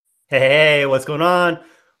Hey, what's going on?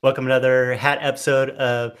 Welcome to another hat episode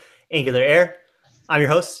of Angular Air. I'm your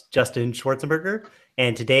host, Justin Schwarzenberger,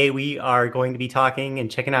 and today we are going to be talking and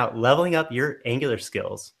checking out leveling up your Angular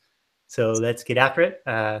skills. So let's get after it.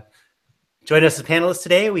 Join us as panelists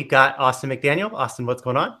today. We've got Austin McDaniel. Austin, what's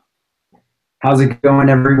going on? How's it going,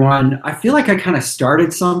 everyone? I feel like I kind of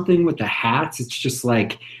started something with the hats. It's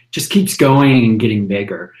just keeps going and getting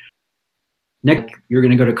bigger. Nick, you're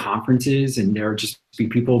going to go to conferences and there'll just be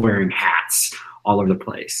people wearing hats all over the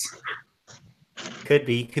place. Could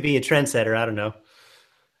be a trendsetter. I don't know.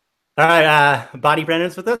 All right, Bonnie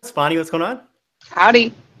Brennan's with us. Bonnie, what's going on?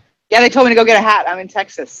 Howdy. Yeah, they told me to go get a hat. I'm in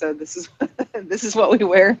Texas, so this is this is what we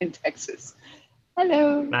wear in Texas.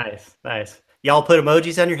 Hello. Nice. Y'all put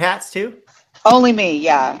emojis on your hats too? Only me.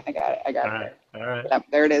 Yeah, I got it. All right. Yep,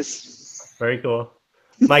 there it is. Very cool.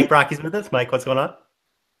 Mike Brocky's with us. Mike, what's going on?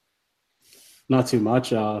 Not too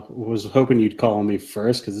much. Was hoping you'd call me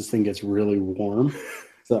first because this thing gets really warm.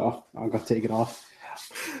 So I'll go take it off.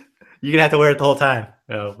 You're gonna have to wear it the whole time.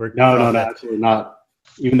 No, absolutely not.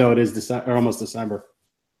 Even though it is December, or almost December.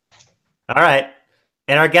 All right.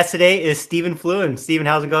 And our guest today is Stephen Fluin. Stephen,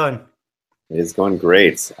 how's it going? It's going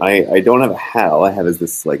great. I don't have a hat. All I have is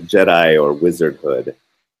this like Jedi or wizard hood.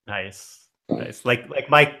 Nice. Like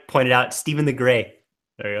Mike pointed out, Stephen the Gray.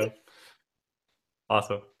 There you go.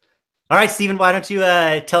 Awesome. All right, Stephen, why don't you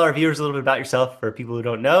tell our viewers a little bit about yourself for people who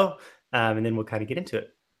don't know, and then we'll kind of get into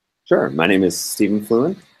it. Sure. My name is Stephen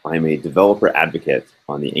Fluin. I'm a developer advocate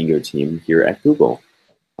on the Angular team here at Google.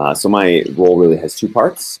 So my role really has two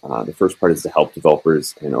parts. The first part is to help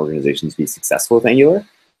developers and organizations be successful with Angular.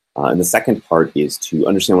 And the second part is to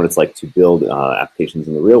understand what it's like to build applications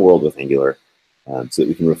in the real world with Angular so that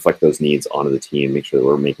we can reflect those needs onto the team, make sure that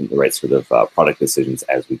we're making the right sort of product decisions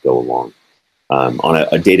as we go along. On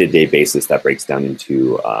a day-to-day basis, that breaks down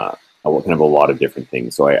into kind of a lot of different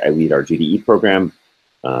things. So I lead our GDE program.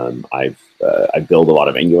 I build a lot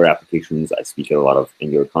of Angular applications. I speak at a lot of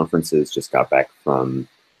Angular conferences. Just got back from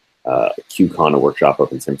QCon, a workshop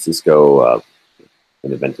up in San Francisco,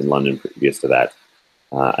 an event in London previous to that.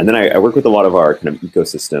 And then I work with a lot of our kind of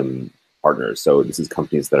ecosystem partners. So this is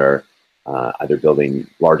companies that are either building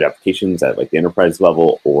large applications at like the enterprise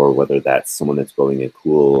level, or whether that's someone that's building a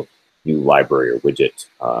cool new library or widget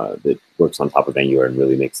that works on top of Angular and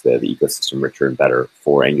really makes the ecosystem richer and better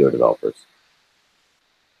for Angular developers.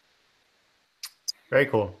 Very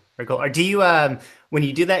cool. Do you, when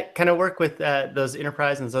you do that kind of work with those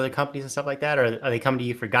enterprise and those other companies and stuff like that, or are they coming to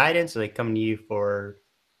you for guidance? Are they coming to you for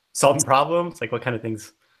solving problems? Like what kind of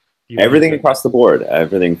things? Everything across the board.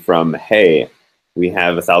 Everything from, hey, we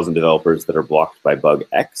have 1,000 developers that are blocked by bug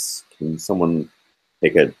X. Can someone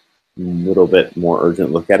take a little bit more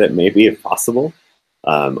urgent look at it, maybe, if possible?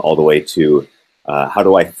 All the way to how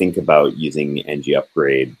do I think about using ng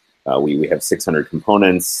upgrade? We have 600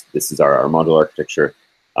 components. This is our modular architecture.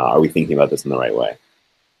 Are we thinking about this in the right way?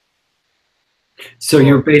 So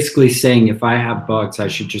you're basically saying if I have bugs, I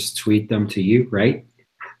should just tweet them to you, right?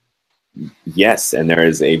 Yes, and there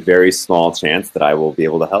is a very small chance that I will be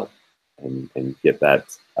able to help and get that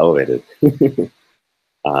elevated.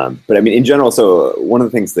 But I mean, in general, so one of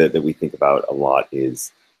the things that we think about a lot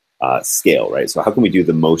is scale, right? So how can we do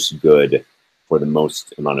the most good for the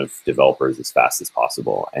most amount of developers as fast as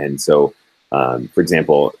possible? And so, for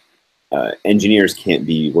example, engineers can't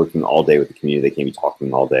be working all day with the community. They can't be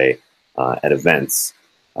talking all day at events.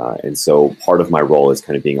 And so part of my role is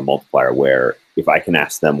kind of being a multiplier where if I can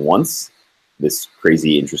ask them once this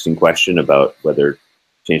crazy, interesting question about whether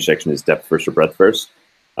change detection is depth first or breadth first,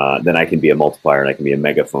 then I can be a multiplier and I can be a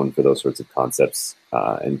megaphone for those sorts of concepts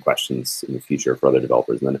and questions in the future for other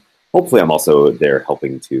developers. And then hopefully I'm also there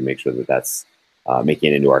helping to make sure that that's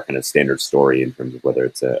making it into our kind of standard story in terms of whether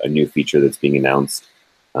it's a new feature that's being announced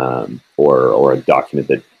or a document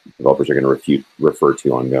that developers are going to refer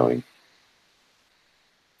to ongoing.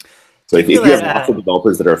 So if you have lots of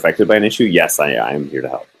developers that are affected by an issue, yes, I am here to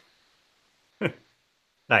help.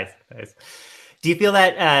 Nice. Do you feel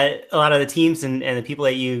that a lot of the teams and the people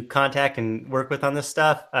that you contact and work with on this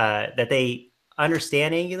stuff, that they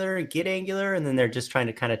understand Angular and get Angular, and then they're just trying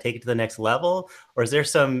to kind of take it to the next level? Or is there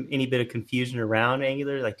any bit of confusion around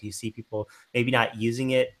Angular? Like, do you see people maybe not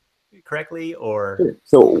using it correctly? Or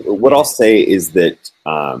so what I'll say is that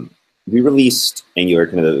we released Angular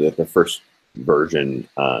kind of the first version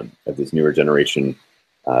of this newer generation,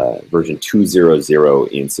 version 2.0.0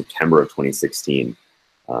 in September of 2016.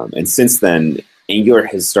 And since then, Angular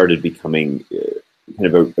has started becoming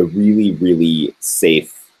kind of a really, really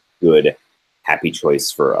safe, good, happy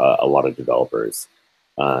choice for a lot of developers.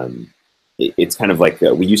 It's kind of like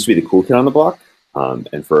we used to be the cool kid on the block,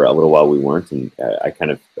 And for a little while we weren't. And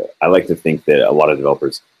I like to think that a lot of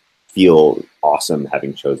developers feel awesome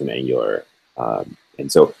having chosen Angular.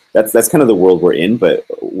 And so that's kind of the world we're in. But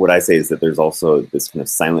what I say is that there's also this kind of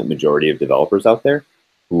silent majority of developers out there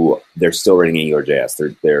who they're still writing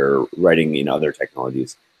AngularJS. They're writing in other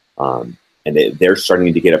technologies. And they're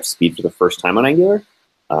starting to get up to speed for the first time on Angular.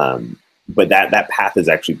 But that path is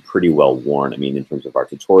actually pretty well worn. I mean, in terms of our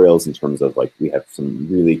tutorials, in terms of like, we have some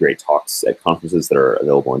really great talks at conferences that are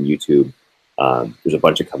available on YouTube. There's a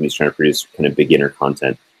bunch of companies trying to produce kind of beginner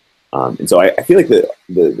content. And so I feel like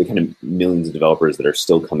the kind of millions of developers that are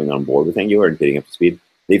still coming on board with Angular and getting up to speed,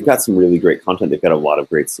 they've got some really great content. They've got a lot of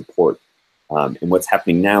great support. And what's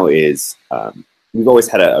happening now is we've always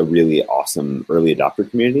had a really awesome early adopter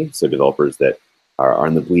community. So developers that are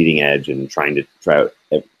on the bleeding edge and trying to try out,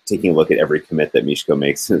 taking a look at every commit that Mishko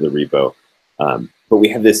makes to the repo. But we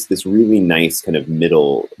have this really nice kind of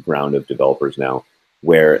middle ground of developers now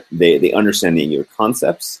where they understand the Angular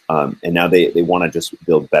concepts, and now they want to just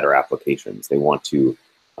build better applications. They want to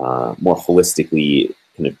more holistically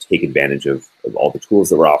kind of take advantage of all the tools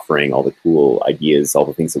that we're offering, all the cool ideas, all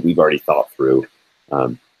the things that we've already thought through,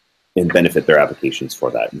 and benefit their applications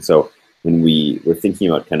for that. And so when we're thinking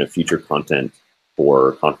about kind of future content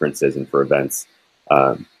for conferences and for events,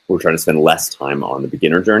 we're trying to spend less time on the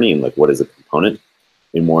beginner journey and like what is a component,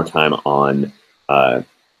 and more time on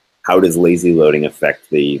how does lazy loading affect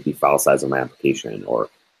the file size of my application, or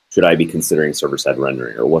should I be considering server-side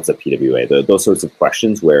rendering, or what's a PWA? Those sorts of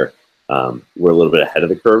questions where we're a little bit ahead of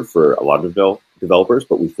the curve for a lot of developers,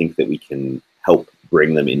 but we think that we can help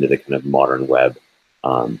bring them into the kind of modern web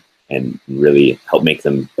and really help make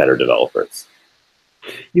them better developers.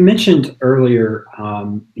 You mentioned earlier,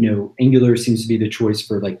 Angular seems to be the choice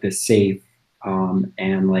for like the safe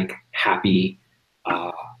and like happy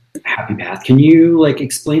path. Can you like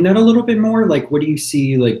explain that a little bit more? Like, what do you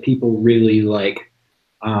see like people really like,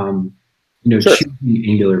 Sure. choosing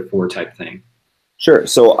Angular for type thing? Sure.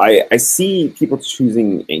 So I see people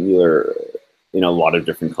choosing Angular in a lot of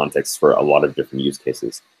different contexts for a lot of different use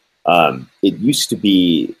cases. It used to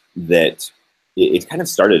be that it kind of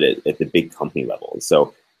started at the big company level.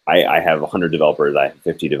 So I have 100 developers, I have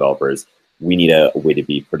 50 developers. We need a way to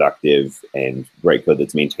be productive and write code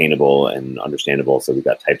that's maintainable and understandable. So we've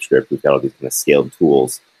got TypeScript, we've got all these kind of scaled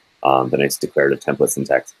tools, the nice declarative template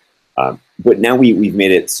syntax. But now we've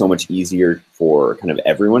made it so much easier for kind of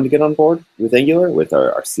everyone to get on board with Angular, with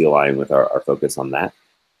our CLI and with our focus on that.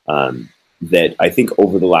 That I think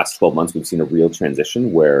over the last 12 months, we've seen a real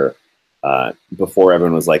transition where before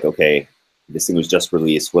everyone was like, okay, this thing was just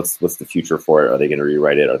released. What's the future for it? Are they going to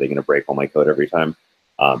rewrite it? Are they going to break all my code every time?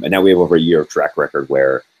 And now we have over a year of track record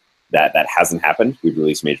where that hasn't happened. We've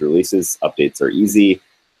released major releases. Updates are easy.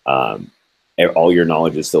 All your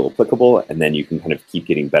knowledge is still applicable. And then you can kind of keep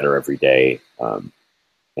getting better every day and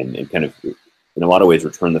kind of, in a lot of ways,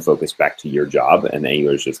 return the focus back to your job. And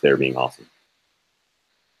Angular is just there being awesome.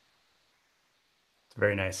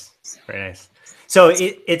 Very nice. Very nice. So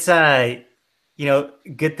it's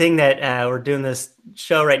good thing that we're doing this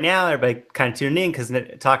show right now. Everybody kind of tuning in because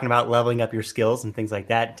talking about leveling up your skills and things like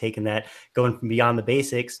that, taking that, going from beyond the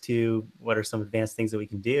basics to what are some advanced things that we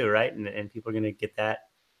can do, right? And people are going to get that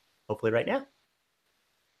hopefully right now.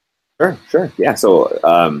 Sure. Yeah. So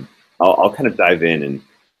I'll kind of dive in and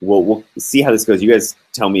we'll see how this goes. You guys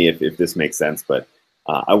tell me if this makes sense, but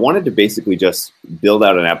I wanted to basically just build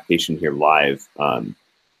out an application here live,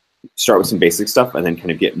 start with some basic stuff, and then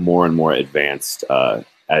kind of get more and more advanced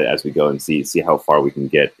as we go and see how far we can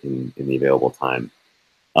get in the available time.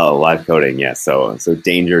 Oh, live coding, yes. Yeah, so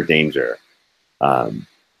danger.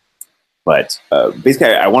 But basically,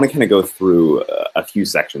 I want to kind of go through a few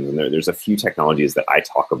sections, and there's a few technologies that I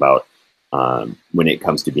talk about when it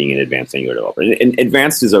comes to being an advanced Angular developer. And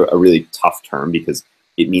advanced is a really tough term because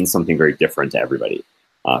it means something very different to everybody.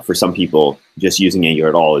 For some people, just using Angular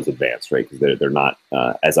at all is advanced, right? Because they're not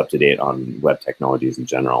as up to date on web technologies in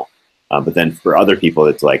general. But then for other people,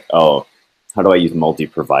 it's like, oh, how do I use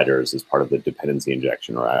multi-providers as part of the dependency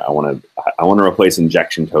injection? Or I want to replace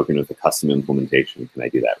injection token with a custom implementation. Can I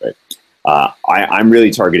do that, right? I'm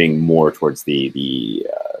really targeting more towards the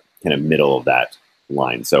kind of middle of that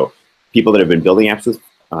line. So people that have been building apps with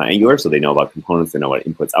Angular, so they know about components, they know about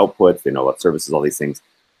inputs, outputs, they know about services, all these things.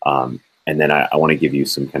 And then I want to give you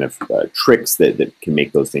some kind of tricks that can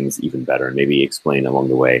make those things even better, and maybe explain along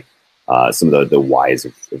the way some of the whys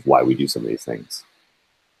of why we do some of these things.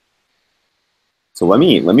 So let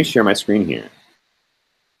me share my screen here.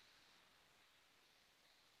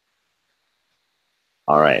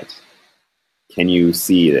 All right. Can you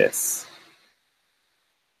see this?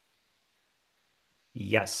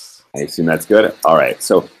 Yes. I assume that's good. All right.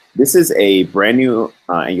 So this is a brand new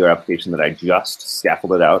Angular application that I just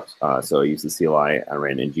scaffolded out. So I used the CLI, I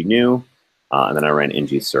ran ng-new, and then I ran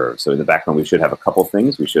ng-serve. So in the background, we should have a couple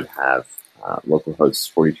things. We should have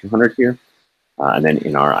localhost 4200 here. And then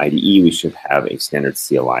in our IDE, we should have a standard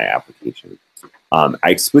CLI application. I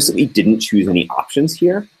explicitly didn't choose any options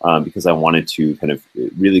here because I wanted to kind of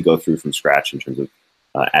really go through from scratch in terms of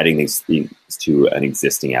adding these things to an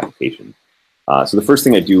existing application. So the first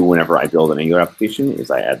thing I do whenever I build an Angular application is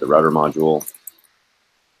I add the router module.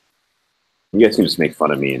 You guys can just make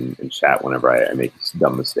fun of me in chat whenever I make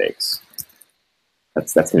dumb mistakes.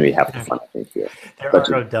 That's going to be half the fun, I think, here. There are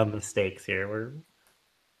no dumb mistakes here.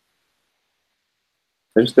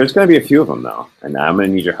 There's going to be a few of them, though, and I'm going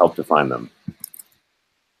to need your help to find them.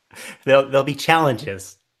 There'll be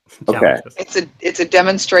challenges. Okay. It's a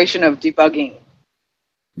demonstration of debugging.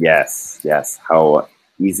 Yes. How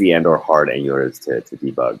easy and or hard Angular is to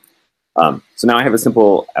debug. So now I have a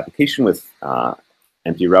simple application with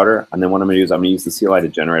empty router, and then what I'm going to do is I'm going to use the CLI to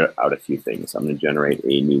generate out a few things. I'm going to generate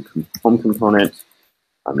a new home component.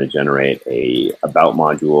 I'm going to generate a about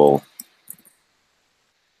module,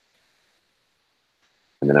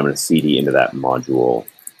 and then I'm going to CD into that module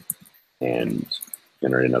and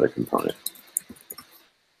generate another component.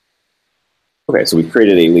 Okay, so we've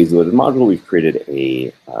created a lazy loaded module. We've created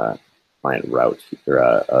a client route, or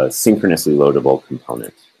a synchronously loadable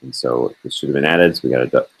component. And so this should have been added. So we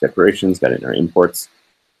got a declarations, got it in our imports.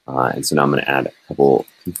 And so now I'm going to add a couple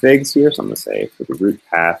configs here. So I'm going to say for the root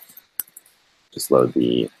path, just load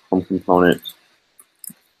the home component.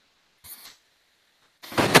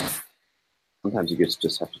 Sometimes you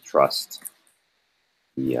just have to trust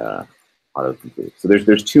the autocomplete. So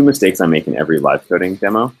there's two mistakes I make in every live coding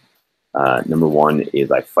demo. Number one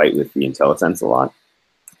is I fight with the IntelliSense a lot.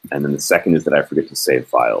 And then the second is that I forget to save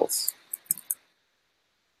files.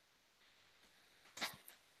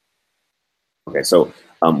 Okay, so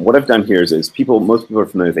what I've done here is most people are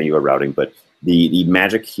familiar with Angular routing, but the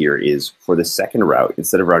magic here is for the second route,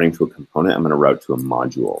 instead of routing to a component, I'm going to route to a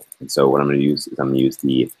module. And so what I'm going to use is I'm going to use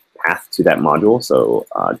the path to that module. So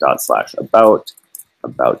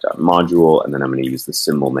about.module, and then I'm going to use the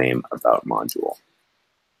symbol name about module.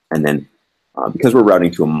 And then because we're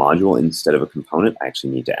routing to a module instead of a component, I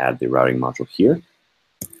actually need to add the routing module here.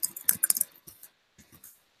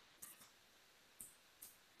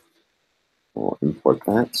 We'll import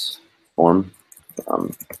that form.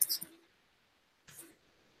 I'm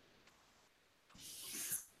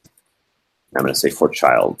going to say for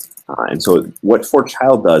child. And so what for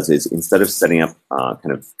child does is instead of setting up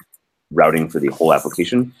kind of routing for the whole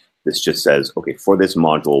application, this just says, okay, for this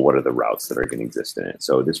module, what are the routes that are going to exist in it?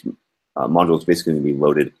 So this module is basically going to be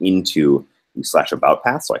loaded into the /about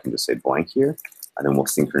path. So I can just say blank here, and then we'll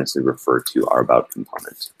synchronously refer to our about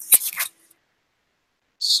component.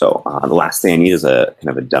 So the last thing I need is a kind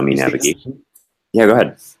of a dummy navigation. Yeah, go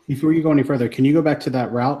ahead. Before you go any further, can you go back to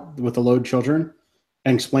that route with the load children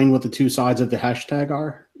and explain what the two sides of the hashtag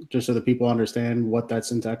are, just so that people understand what that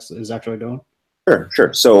syntax is actually doing?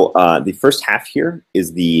 Sure. So the first half here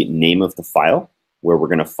is the name of the file where we're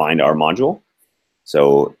going to find our module.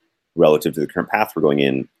 So relative to the current path, we're going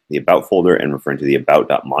in the about folder and referring to the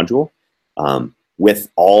about.module.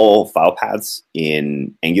 With all file paths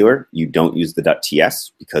in Angular, you don't use the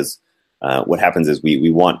 .ts because what happens is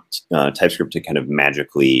we want TypeScript to kind of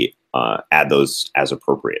magically add those as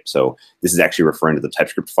appropriate. So this is actually referring to the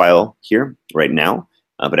TypeScript file here right now.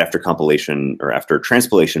 But after compilation or after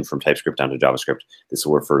transpilation from TypeScript down to JavaScript, this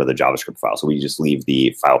will refer to the JavaScript file. So we just leave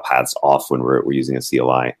the file paths off when we're using a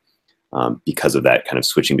CLI because of that kind of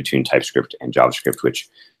switching between TypeScript and JavaScript, which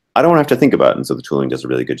I don't have to think about. And so the tooling does a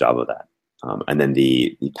really good job of that. And then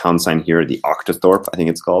the pound sign here, the octothorpe, I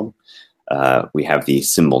think it's called, we have the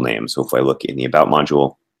symbol name. So if I look in the about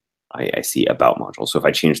module, I see about module. So if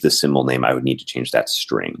I change the symbol name, I would need to change that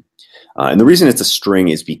string. And the reason it's a string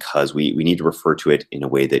is because we need to refer to it in a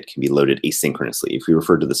way that can be loaded asynchronously. If we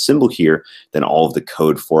refer to the symbol here, then all of the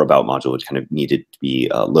code for about module would kind of need to be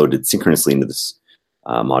loaded synchronously into this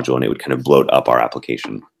module, and it would kind of bloat up our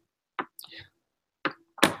application.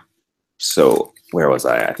 So where was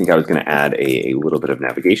I? I think I was going to add a little bit of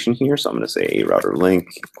navigation here. So I'm going to say router link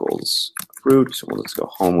equals root. We'll just go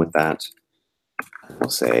home with that. We'll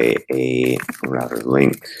say a router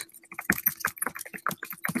link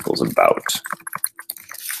equals about.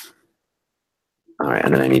 All right,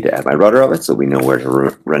 and then I need to add my router outlet so we know where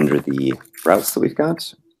to render the routes that we've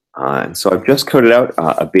got. And so I've just coded out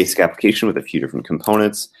a basic application with a few different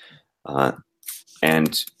components.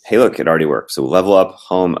 And hey, look, it already works. So level up,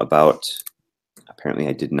 home, about. Apparently,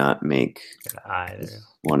 I did not make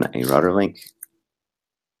one a router link.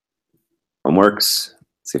 Home works.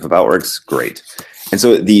 See if about works. Great. And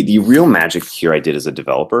so the real magic here I did as a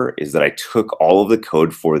developer is that I took all of the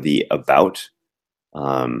code for the about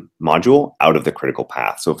module out of the critical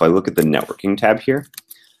path. So if I look at the networking tab here,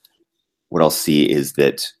 what I'll see is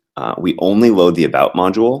that we only load the about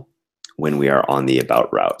module when we are on the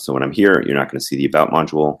about route. So when I'm here, you're not going to see the about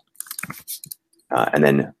module. And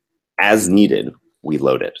then as needed, we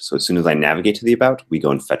load it. So as soon as I navigate to the about, we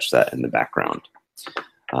go and fetch that in the background.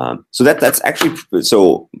 So that's actually,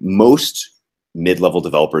 so most mid-level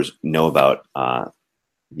developers know about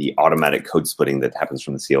the automatic code splitting that happens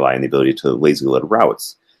from the CLI and the ability to lazily load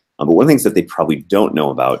routes. But one of the things that they probably don't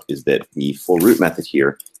know about is that the full route method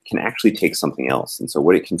here can actually take something else. And so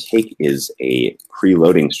what it can take is a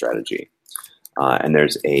preloading strategy. And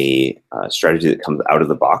there's a strategy that comes out of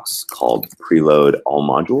the box called preload all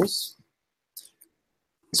modules.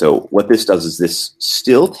 So what this does is this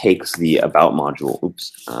still takes the about module,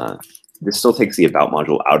 this still takes the about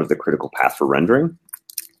module out of the critical path for rendering.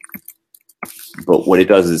 But what it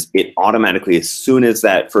does is it automatically, as soon as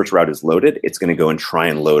that first route is loaded, it's going to go and try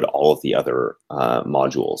and load all of the other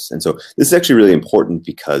modules. And so this is actually really important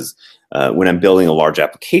because when I'm building a large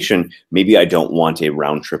application, maybe I don't want a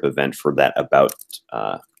round trip event for that about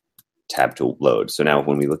tab to load. So now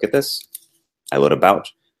when we look at this, I load about,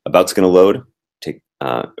 about's going to load,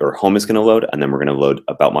 or home is going to load, and then we're going to load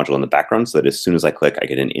about module in the background so that as soon as I click, I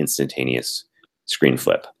get an instantaneous screen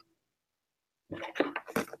flip.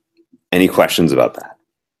 Any questions about that?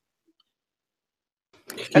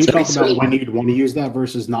 Can you talk about when you'd want to use that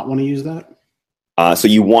versus not want to use that? So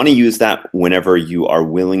you want to use that whenever you are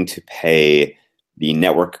willing to pay the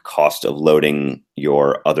network cost of loading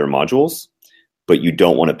your other modules, but you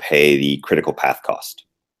don't want to pay the critical path cost.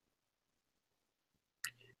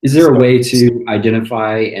 Is there a way to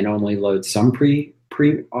identify and only load some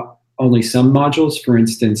only some modules? For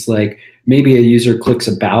instance, like maybe a user clicks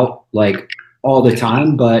about like all the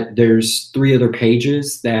time, but there's 3 other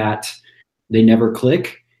pages that they never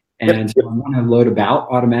click. And I want to load about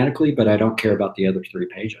automatically, but I don't care about the other 3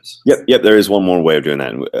 pages. Yep. There is one more way of doing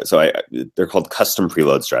that. So they're called custom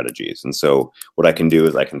preload strategies. And so what I can do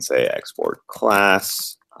is I can say export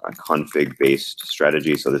class config based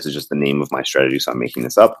strategy. So this is just the name of my strategy. So I'm making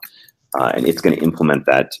this up. And it's going to implement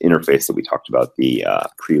that interface that we talked about, the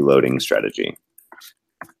preloading strategy.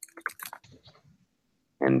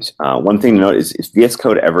 And one thing to note is if VS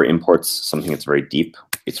Code ever imports something that's very deep,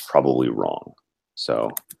 it's probably wrong.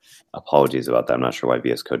 So apologies about that. I'm not sure why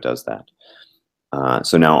VS Code does that.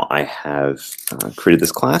 So now I have created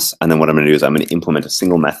this class. And then what I'm going to do is I'm going to implement a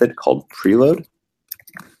single method called preload.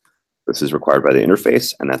 This is required by the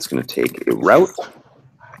interface. And that's going to take a route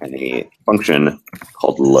and a function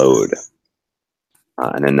called load.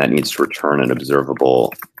 And then that needs to return an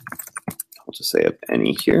observable, I'll just say of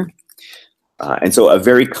any here. And so a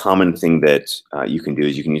very common thing that you can do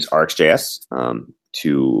is you can use RxJS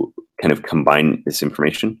to kind of combine this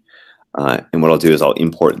information. And what I'll do is I'll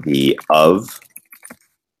import the of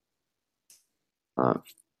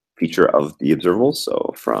feature of the observable.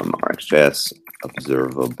 So from RxJS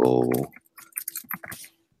observable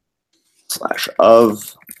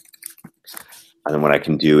 /of. And then what I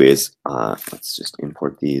can do is, let's just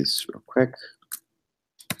import these real quick.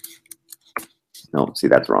 No, see,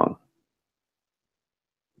 that's wrong.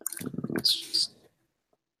 Let's just,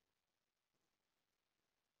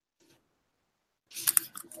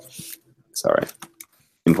 sorry,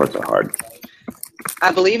 imports are hard.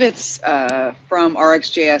 I believe it's from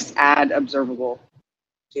RxJS add observable.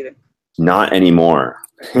 Not anymore.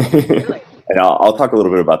 Really? And I'll talk a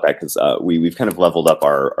little bit about that because we've kind of leveled up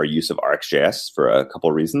our use of RxJS for a couple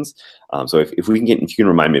of reasons. So if you can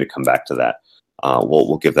remind me to come back to that,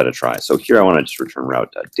 we'll give that a try. So here I want to just return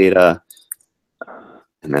route.data.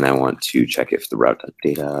 And then I want to check if the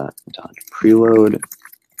route.data.preload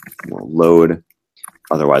will load.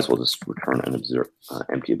 Otherwise, we'll just return an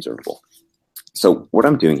empty observable. So what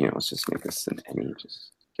I'm doing here, let's just make this an any,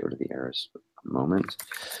 just get rid of the errors for a moment.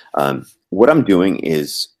 What I'm doing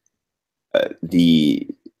is the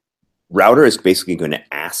router is basically going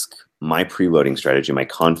to ask my preloading strategy, my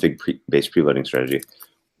config-based preloading strategy,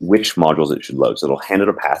 which modules it should load. So it'll hand it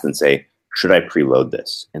a path and say, should I preload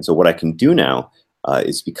this? And so what I can do now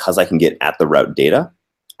is because I can get at the route data,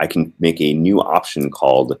 I can make a new option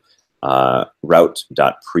called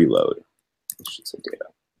route.preload. I should say data.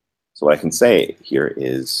 So what I can say here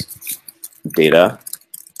is data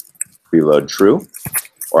preload true,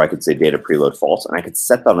 or I could say data preload false, and I could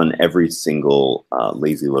set that on every single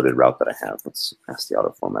lazy loaded route that I have. Let's ask the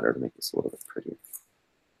auto formatter to make this a little bit prettier.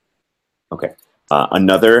 Okay,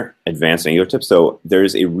 Another advanced Angular tip. So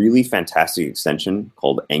there's a really fantastic extension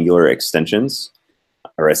called Angular Extensions,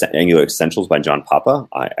 or Angular Essentials by John Papa.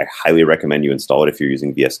 I highly recommend you install it if you're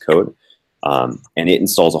using VS Code. And it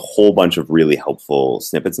installs a whole bunch of really helpful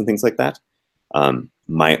snippets and things like that.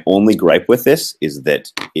 My only gripe with this is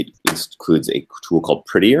that it includes a tool called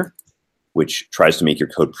Prettier, which tries to make your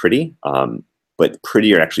code pretty, but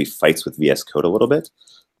Prettier actually fights with VS Code a little bit.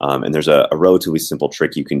 And there's a relatively simple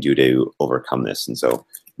trick you can do to overcome this. And so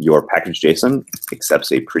your package.json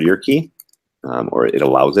accepts a Prettier key, or it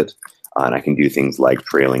allows it. And I can do things like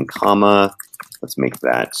trailing comma. Let's make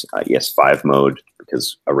that ES5 mode,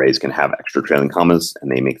 because arrays can have extra trailing commas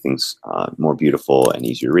and they make things more beautiful and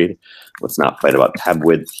easier to read. Let's not fight about tab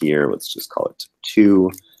width here. Let's just call it 2.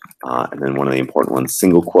 And then one of the important ones,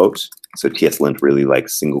 single quote. So TSLint really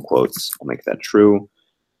likes single quotes. I'll make that true.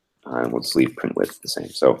 And we'll just leave print width the same.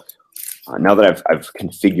 So now that I've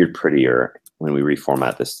configured Prettier, when we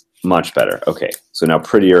reformat this, much better. Okay, so now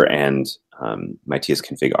Prettier and my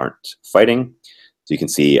tsconfig aren't fighting. So you can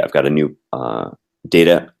see I've got a new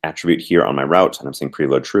data attribute here on my route, and I'm saying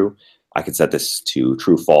preload true. I could set this to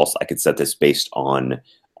true, false. I could set this based on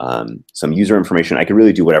some user information. I could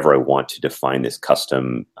really do whatever I want to define this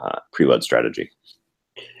custom preload strategy.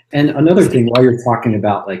 And another thing, while you're talking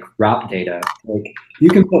about like route data, like you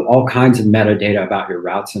can put all kinds of metadata about your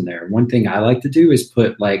routes in there. One thing I like to do is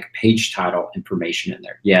put like page title information in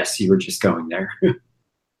there. Yes, you were just going there.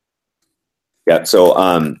 Yeah,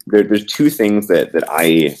 so there's two things that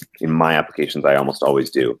I, in my applications, I almost always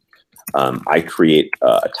do. I create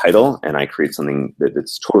a title, and I create something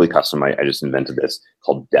that's totally custom. I just invented this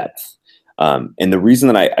called depth. And the reason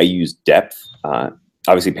that I use depth,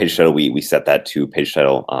 obviously page title, we set that to page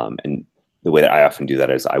title. And the way that I often do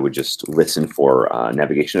that is I would just listen for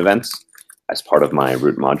navigation events as part of my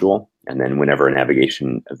route module. And then whenever a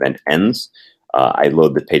navigation event ends, I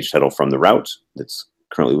load the page title from the route that's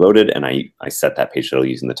currently loaded, and I set that page title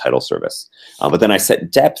using the title service. But then I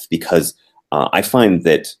set depth because I find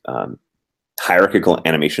that hierarchical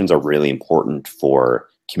animations are really important for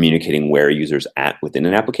communicating where a user's at within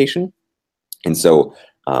an application. And so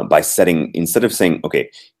by setting, instead of saying,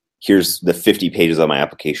 okay, here's the 50 pages of my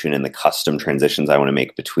application and the custom transitions I want to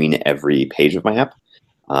make between every page of my app,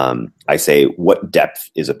 I say, what depth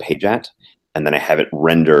is a page at? And then I have it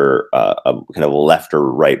render a kind of left or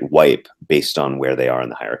right wipe based on where they are in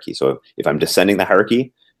the hierarchy. So if I'm descending the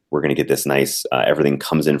hierarchy, we're going to get this nice, everything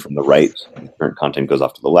comes in from the right, and the current content goes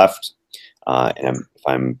off to the left. And if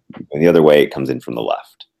I'm going the other way, it comes in from the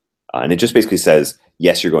left. And it just basically says,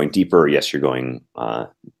 yes, you're going deeper, yes, you're going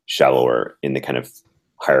shallower in the kind of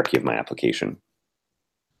hierarchy of my application.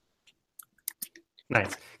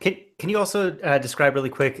 Nice. Can you also describe really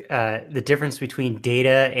quick the difference between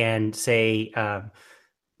data and, say,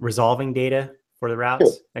 resolving data for the routes?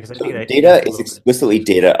 Sure. Because I So think that data is explicitly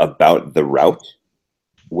data about the route,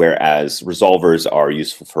 whereas resolvers are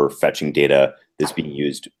useful for fetching data that's being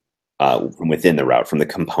used from within the route, from the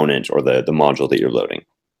component or the module that you're loading.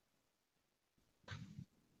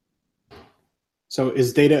 So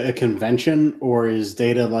is data a convention, or is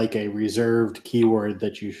data like a reserved keyword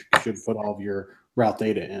that you should put all of your route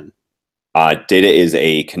data in? Data is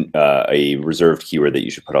a reserved keyword that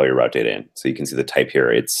you should put all your route data in. So you can see the type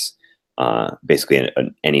here. It's basically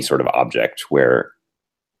any sort of object where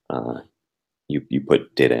you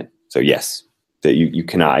put data in. So yes, that you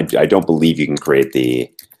cannot. I don't believe you can create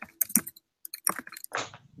the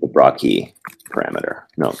broad key parameter.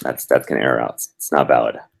 No, that's going to error out. It's not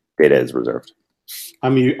valid. Data is reserved.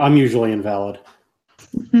 I'm usually invalid.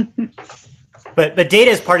 But data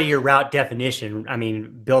is part of your route definition. I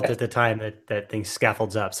mean, built at the time that thing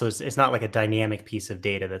scaffolds up. So it's not like a dynamic piece of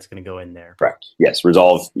data that's going to go in there. Correct. Yes,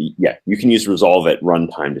 resolve. Yeah, you can use resolve at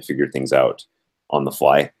runtime to figure things out on the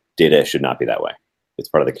fly. Data should not be that way. It's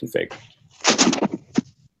part of the config.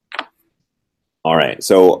 All right.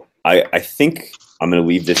 So I think I'm going to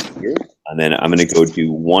leave this here, and then I'm going to go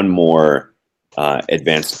do one more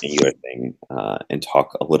advanced Angular thing and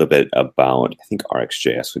talk a little bit about, I think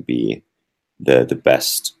RxJS would be the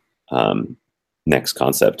best next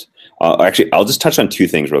concept. Actually, I'll just touch on two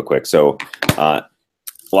things real quick. So a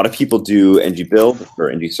lot of people do ng-build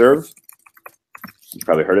or ng-serve. You've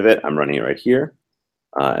probably heard of it. I'm running it right here.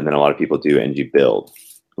 And then a lot of people do ng-build.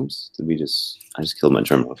 Oops, I just killed my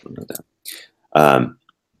terminal.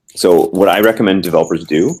 So what I recommend developers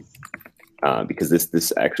do, because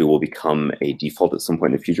this actually will become a default at some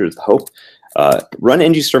point in the future, is the hope, run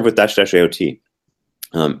ng-serve with --AOT.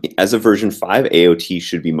 As of version 5, AOT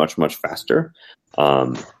should be much, much faster.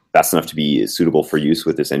 fast enough to be suitable for use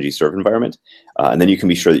with this ng-serve environment. And then you can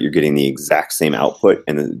be sure that you're getting the exact same output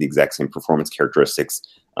and the exact same performance characteristics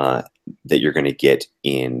that you're going to get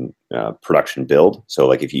in production build. So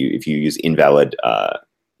like if you use invalid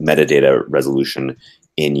metadata resolution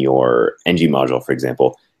in your ng module, for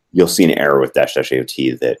example, you'll see an error with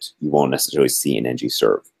 --AOT that you won't necessarily see in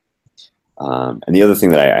ng-serve. And the other thing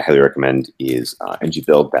that I highly recommend is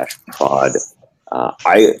ng-build-prod.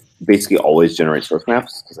 I basically always generate source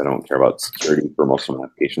maps because I don't care about security for most of my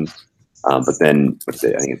applications. But then, I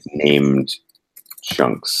think it's named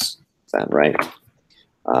chunks. Is that right?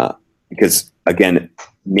 Because again,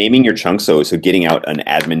 naming your chunks, so getting out an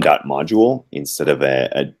admin.module instead of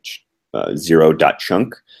a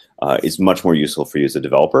 0.chunk is much more useful for you as a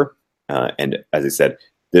developer. And as I said,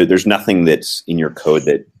 there's nothing that's in your code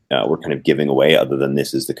that we're kind of giving away other than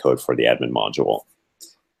this is the code for the admin module.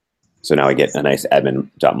 So now I get a nice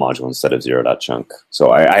admin.module instead of 0.chunk. So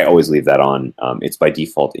I always leave that on. It's by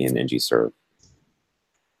default in ng-serve.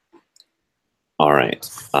 All right.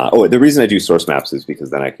 The reason I do source maps is because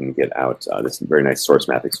then I can get out this very nice source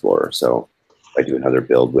map explorer. So if I do another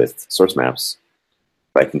build with source maps,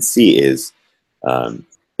 what I can see is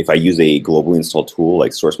if I use a globally installed tool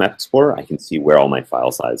like Source Map Explorer, I can see where all my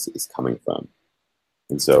file size is coming from.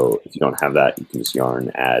 And so if you don't have that, you can just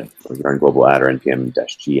yarn add or yarn global add or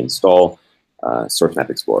npm-g install Source Map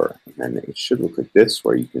Explorer. And then it should look like this,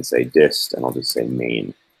 where you can say dist, and I'll just say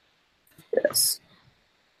main. Yes.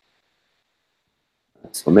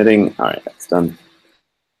 That's omitting. All right, that's done.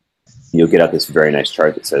 You'll get out this very nice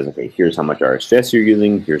chart that says, okay, here's how much RxJS you're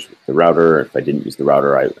using. Here's the router. If I didn't use the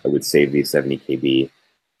router, I would save these 70 KB.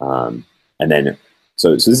 And then,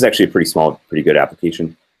 so this is actually a pretty small, pretty good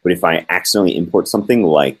application. But if I accidentally import something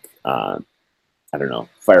like, I don't know,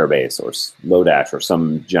 Firebase or Lodash or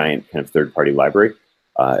some giant kind of third-party library,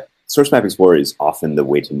 Source Map Explorer is often the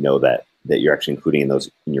way to know that you're actually including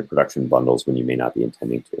those in your production bundles when you may not be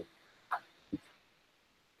intending to.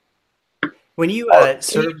 When you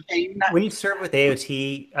serve with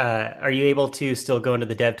AOT, are you able to still go into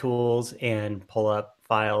the dev tools and pull up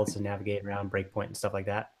files and navigate around breakpoint and stuff like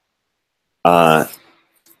that?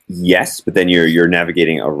 Yes, but then you're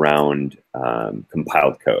navigating around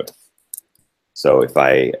compiled code. So if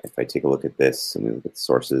I take a look at this and we look at the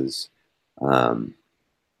sources,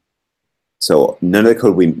 so none of the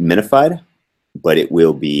code will be minified, but it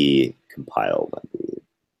will be compiled, I believe.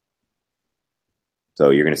 So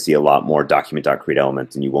you're going to see a lot more document.create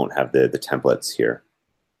elements, and you won't have the templates here.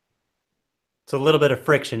 So a little bit of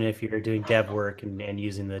friction if you're doing dev work and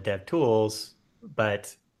using the dev tools,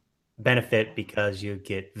 but benefit because you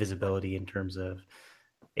get visibility in terms of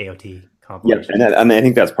AOT compilation. Yeah, and I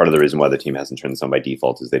think that's part of the reason why the team hasn't turned this on by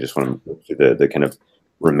default, is they just want to go through the kind of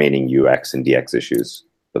remaining UX and DX issues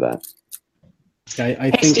for that.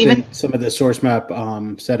 I think that some of the source map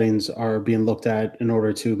settings are being looked at in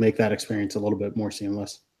order to make that experience a little bit more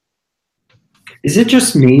seamless. Is it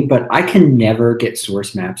just me, but I can never get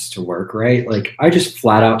source maps to work right? Like, I just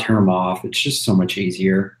flat out turn them off. It's just so much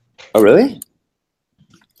easier. Oh, really?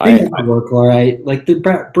 They work all right. Like, the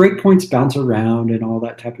breakpoints bounce around and all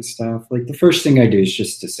that type of stuff. Like, the first thing I do is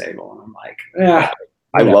just disable, and I'm like,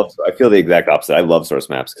 I feel the exact opposite. I love source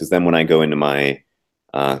maps because then when I go into my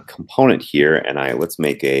component here and let's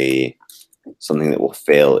make something that will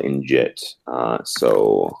fail in JIT.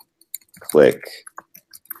 So click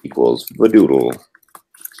equals vadoodle.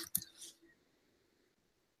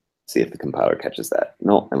 See if the compiler catches that.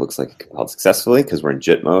 No, it looks like it compiled successfully because we're in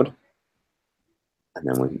JIT mode. And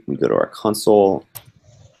then when we go to our console,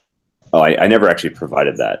 I never actually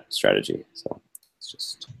provided that strategy. So it's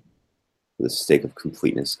just for the sake of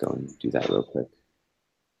completeness, go and do that real quick.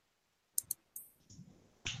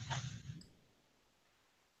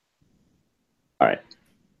 All right.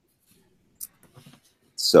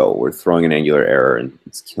 So we're throwing an Angular error and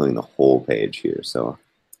it's killing the whole page here. So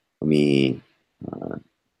let me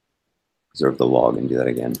preserve the log and do that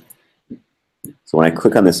again. So when I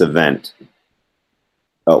click on this event,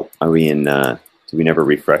 are we in, did we never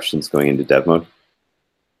refresh since going into dev mode?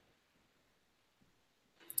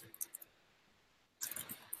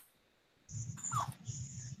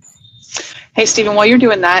 Hey, Stephen, while you're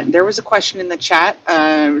doing that, there was a question in the chat.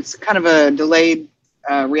 It's kind of a delayed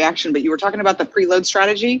reaction, but you were talking about the preload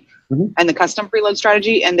strategy and the custom preload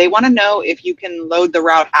strategy, and they want to know if you can load the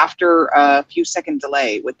route after a few second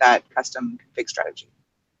delay with that custom config strategy.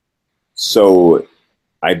 So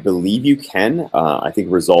I believe you can. I think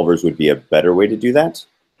resolvers would be a better way to do that.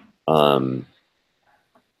 No,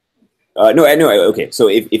 okay. So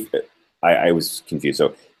if I was confused.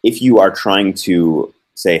 So if you are trying to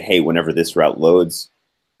say, hey, whenever this route loads,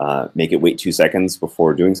 make it wait 2 seconds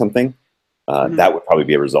before doing something, that would probably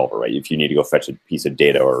be a resolver, right? If you need to go fetch a piece of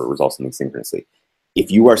data or resolve something synchronously. If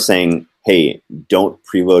you are saying, hey, don't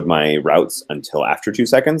preload my routes until after 2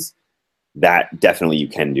 seconds, that definitely you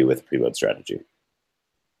can do with a preload strategy.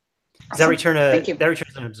 Does that return Thank you. that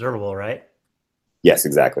returns an observable, right? Yes,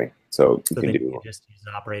 exactly. So So then you can just use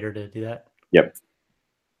the operator to do that. Yep.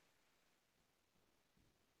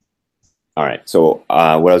 All right. So what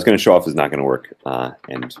I was going to show off is not going to work,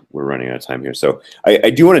 and we're running out of time here. So I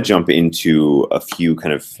do want to jump into a few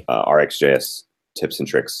kind of RxJS tips and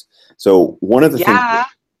tricks. So one of the things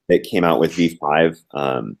that came out with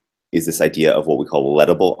V5 is this idea of what we call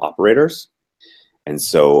lettable operators. And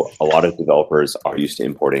so a lot of developers are used to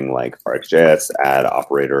importing like RxJS, add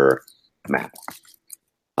operator, map.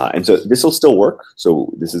 And so this will still work.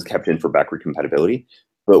 So this is kept in for backward compatibility.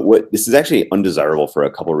 But this is actually undesirable for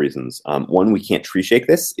a couple of reasons. One, we can't tree shake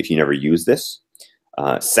this if you never use this.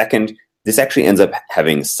 Second, this actually ends up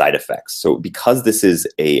having side effects. So because this is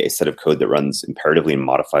a set of code that runs imperatively and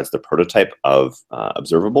modifies the prototype of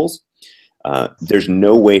observables, there's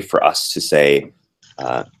no way for us to say,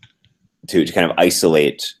 to kind of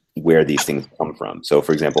isolate where these things come from. So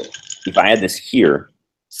for example, if I add this here,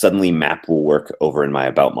 suddenly map will work over in my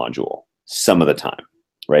about module some of the time,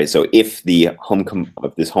 right? So if the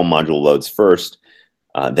if this home module loads first,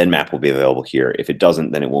 then map will be available here. If it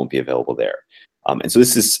doesn't, then it won't be available there. And so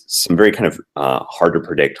this is some very kind of hard to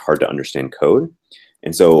predict, hard to understand code.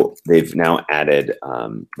 And so they've now added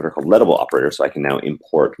what are called lettable operators. So I can now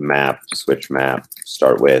import map, switch map,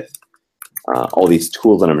 start with all these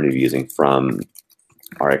tools that I'm going to be using from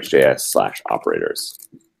RxJS/operators.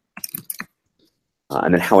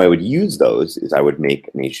 And then how I would use those is I would make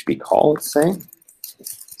an HTTP call, let's say.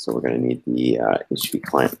 So we're going to need the HTTP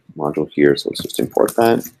client module here. So let's just import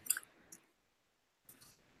that.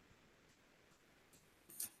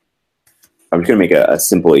 I'm just going to make a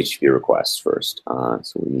simple HTTP request first.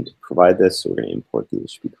 So we need to provide this. So we're going to import the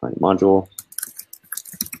HTTP client module.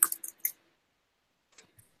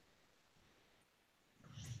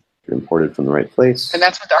 Imported from the right place. And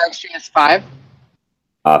that's with RxJS 5?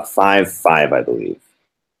 5.5, I believe.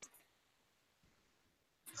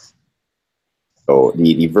 So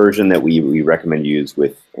the version that we recommend use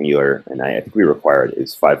with Angular, and I think we require it,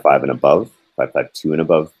 is 5.5 and above, 5.5.2 and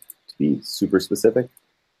above, to be super specific.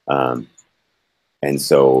 And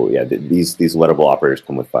so, yeah, these lettable operators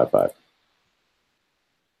come with 5.5.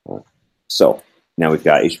 So now we've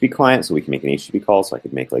got HTTP client, so we can make an HTTP call. So I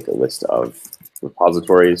could make like a list of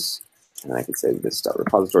repositories, and I could say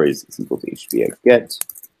this.repositories is equal to HTTP get.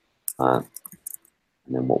 And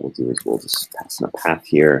then what we'll do is we'll just pass in a path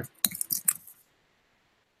here.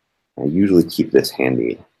 I usually keep this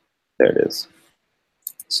handy. There it is.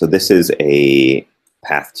 So this is a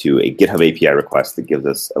path to a GitHub API request that gives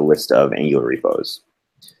us a list of Angular repos.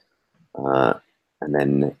 And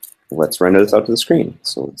then let's render this out to the screen.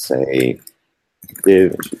 So let's say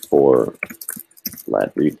div for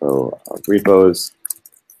let repo of repos,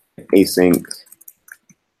 async,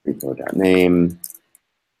 repo.name,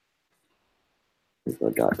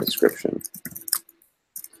 repo.description.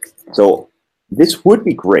 So this would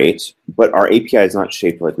be great, but our API is not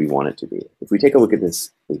shaped like we want it to be. If we take a look at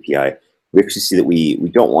this API, we actually see that we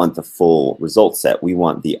don't want the full result set. We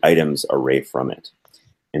want the items array from it.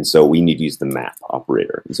 And so we need to use the map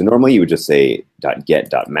operator. And so normally you would just say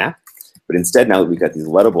 .get.map, but instead now that we've got these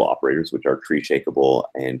lettable operators, which are tree shakeable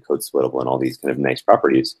and code splittable and all these kind of nice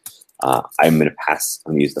properties, I'm going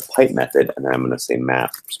to use the pipe method, and then I'm going to say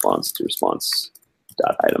map response to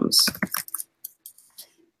response.items.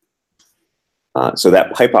 So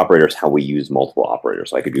that pipe operator is how we use multiple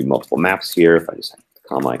operators. So I could do multiple maps here. If I just have the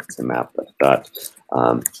comma, I can say map dot.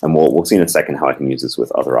 And we'll see in a second how I can use this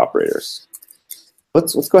with other operators.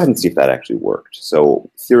 Let's go ahead and see if that actually worked. So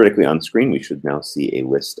theoretically on screen, we should now see a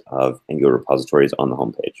list of Angular repositories on the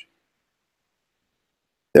home page.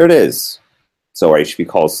 There it is. So our HTTP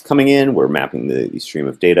call is coming in. We're mapping the stream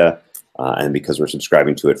of data. And because we're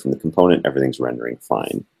subscribing to it from the component, everything's rendering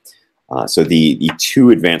fine. So the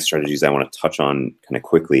two advanced strategies I want to touch on kind of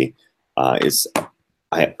quickly is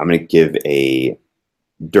I'm going to give a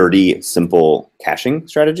dirty, simple caching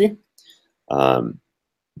strategy.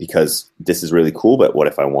 Because this is really cool, but what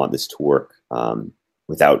if I want this to work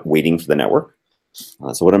without waiting for the network?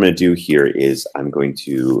 So what I'm going to do here is I'm going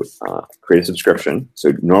to create a subscription.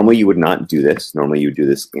 So normally you would not do this. Normally you would do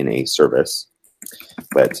this in a service.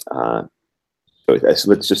 But so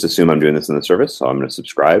let's just assume I'm doing this in the service. So I'm going to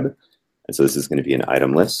subscribe. And so this is going to be an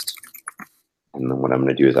item list. And then what I'm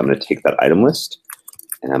going to do is I'm going to take that item list,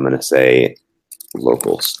 and I'm going to say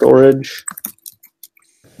local storage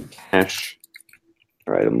cache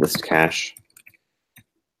or item list cache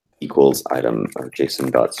equals item or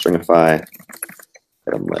JSON.stringify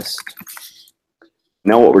item list.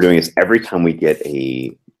 Now what we're doing is every time we get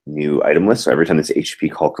a new item list, so every time this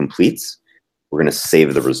HTTP call completes, we're going to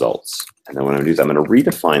save the results. And then what I'm going to do is I'm going to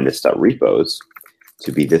redefine this .repos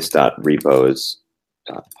to be this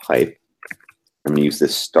 .repos.pipe. I'm going to use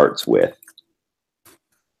this starts with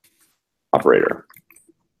operator.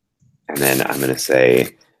 And then I'm going to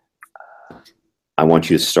say, I want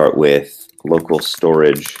you to start with local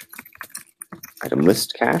storage item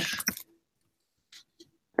list cache.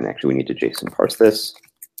 And actually, we need to JSON parse this.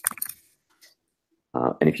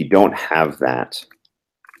 And if you don't have that,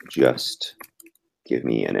 just give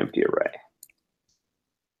me an empty array.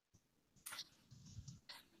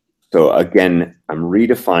 So again, I'm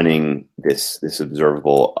redefining this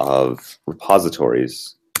observable of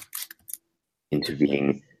repositories into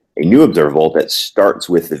being a new observable that starts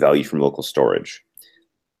with the value from local storage.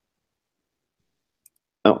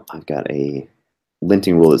 Oh, I've got a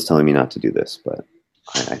linting rule that's telling me not to do this, but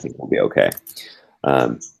I think we'll be okay.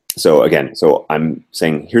 So again, I'm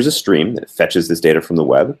saying here's a stream that fetches this data from the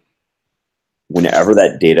web. Whenever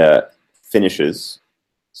that data finishes,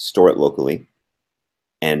 store it locally.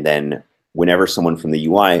 And then whenever someone from the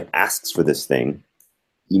UI asks for this thing,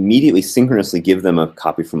 immediately synchronously give them a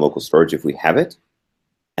copy from local storage if we have it.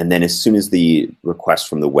 And then as soon as the request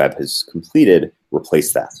from the web has completed,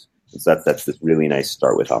 replace that. So that's this really nice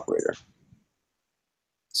start with operator.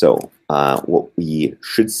 So what we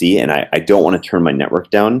should see, and I don't want to turn my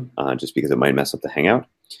network down just because it might mess up the Hangout.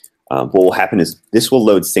 What will happen is this will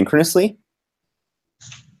load synchronously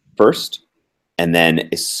first, and then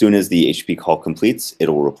as soon as the HTTP call completes, it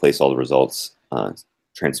will replace all the results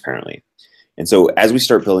transparently. And so as we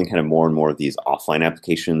start building kind of more and more of these offline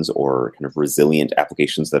applications or kind of resilient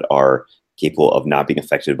applications that are capable of not being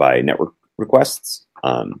affected by network requests,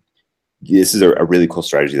 this is a really cool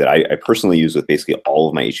strategy that I personally use with basically all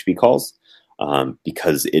of my HTTP calls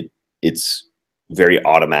because it's very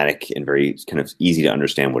automatic and very kind of easy to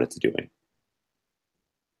understand what it's doing.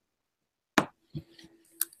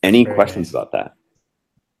 Any questions about that?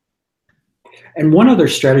 And one other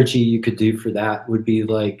strategy you could do for that would be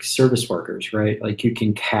like service workers, right? Like you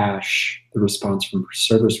can cache the response from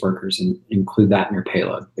service workers and include that in your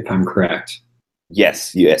payload, if I'm correct.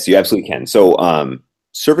 Yes, you absolutely can. So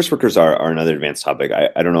service workers are another advanced topic.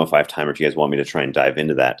 I don't know if I have time or if you guys want me to try and dive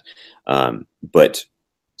into that. But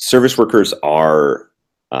service workers are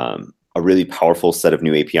a really powerful set of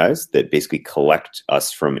new APIs that basically collect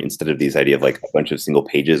us from, instead of these idea of like a bunch of single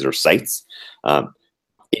pages or sites,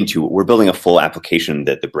 we're building a full application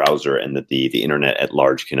that the browser and that the internet at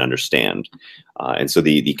large can understand. And so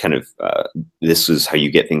the kind of, this is how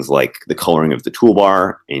you get things like the coloring of the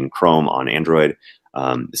toolbar in Chrome on Android.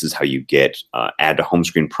 This is how you get add to home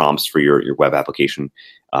screen prompts for your web application.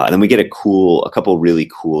 And then we get a couple really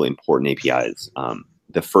cool important APIs.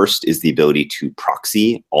 The first is the ability to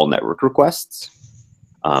proxy all network requests.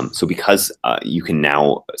 So because you can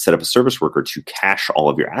now set up a service worker to cache all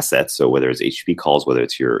of your assets, so whether it's HTTP calls, whether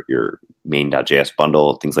it's your main.js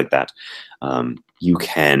bundle, things like that, you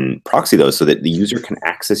can proxy those so that the user can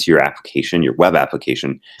access your application, your web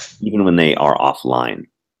application, even when they are offline.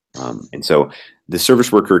 And so the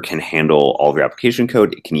service worker can handle all of your application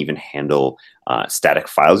code. It can even handle static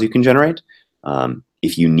files you can generate.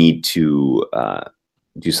 If you need to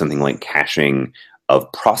do something like caching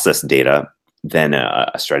of process data, then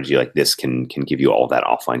a strategy like this can give you all that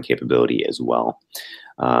offline capability as well.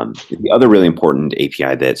 The other really important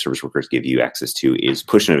API that service workers give you access to is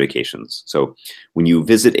push notifications. So when you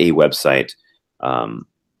visit a website,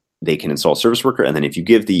 they can install service worker, and then if you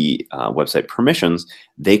give the website permissions,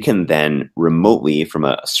 they can then remotely from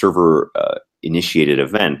a server initiated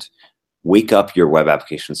event wake up your web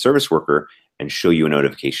application service worker and show you a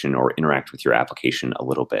notification or interact with your application a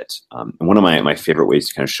little bit. And one of my favorite ways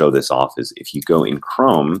to kind of show this off is if you go in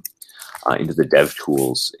Chrome into the dev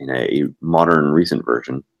tools in a modern recent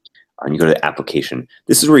version, and you go to the application,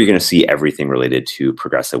 this is where you're going to see everything related to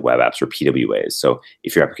progressive web apps or PWAs. So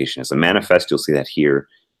if your application has a manifest, you'll see that here.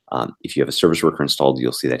 If you have a service worker installed,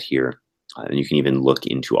 you'll see that here. And you can even look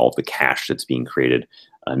into all of the cache that's being created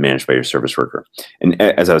and managed by your service worker. And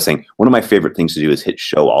as I was saying, one of my favorite things to do is hit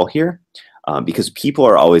show all here. Because people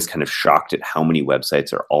are always kind of shocked at how many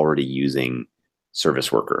websites are already using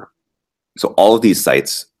service worker. So all of these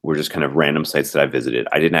sites were just kind of random sites that I visited.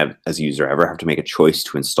 I didn't have, as a user, ever have to make a choice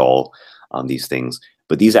to install these things.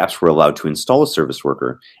 But these apps were allowed to install a service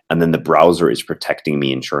worker, and then the browser is protecting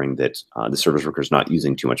me, ensuring that the service worker is not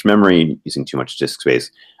using too much memory, using too much disk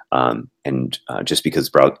space. And just because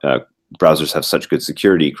browsers have such good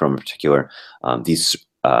security, Chrome in particular, these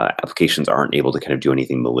applications aren't able to kind of do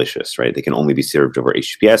anything malicious, right? They can only be served over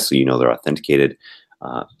HTTPS, so you know they're authenticated.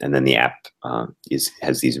 And then the app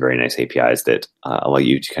has these very nice APIs that allow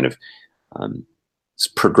you to kind of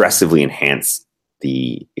progressively enhance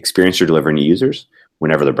the experience you're delivering to users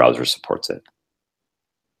whenever the browser supports it.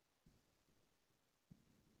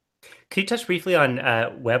 Could you touch briefly on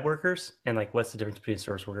web workers and like what's the difference between a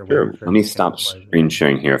service worker? Sure. Web worker, Let me stop screen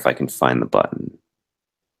sharing here if I can find the button.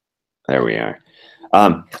 There we are.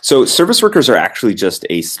 So service workers are actually just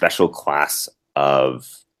a special class of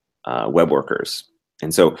web workers.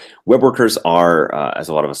 And so web workers are, as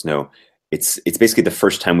a lot of us know, it's basically the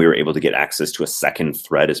first time we were able to get access to a second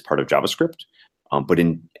thread as part of JavaScript. But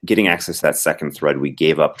in getting access to that second thread, we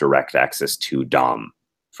gave up direct access to DOM,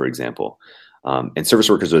 for example. And service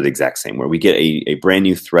workers are the exact same, where we get a brand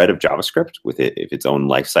new thread of JavaScript with its own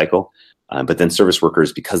life cycle. But then service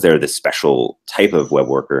workers, because they're this special type of web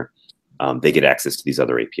worker, they get access to these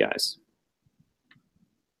other APIs.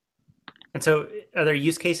 And so are there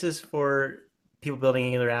use cases for people building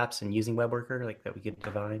Angular apps and using web worker like that we could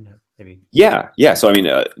divine? Maybe. Yeah. So I mean,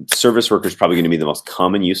 service worker is probably going to be the most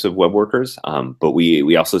common use of web workers. But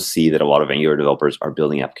we also see that a lot of Angular developers are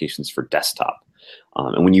building applications for desktop.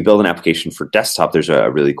 And when you build an application for desktop, there's a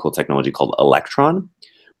really cool technology called Electron,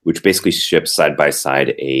 which basically ships side by side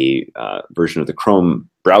a version of the Chrome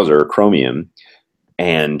browser, Chromium,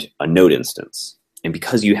 and a Node instance. And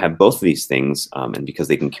because you have both of these things, and because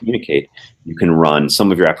they can communicate, you can run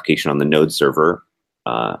some of your application on the Node server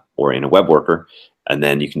or in a web worker, and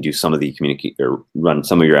then you can do some of the run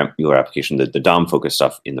some of your application, the DOM-focused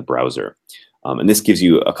stuff, in the browser. And this gives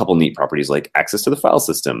you a couple neat properties like access to the file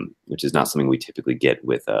system, which is not something we typically get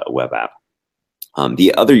with a web app.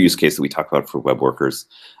 The other use case that we talk about for web workers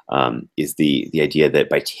is the idea that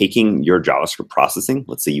by taking your JavaScript processing,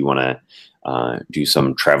 let's say you want to do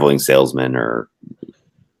some traveling salesman or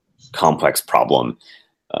complex problem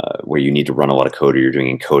where you need to run a lot of code, or you're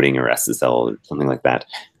doing encoding or SSL or something like that.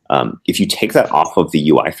 If you take that off of the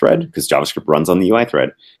UI thread, because JavaScript runs on the UI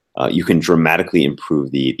thread, you can dramatically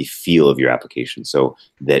improve the feel of your application so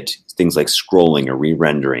that things like scrolling or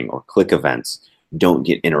re-rendering or click events don't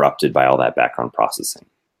get interrupted by all that background processing.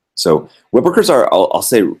 So web workers are, I'll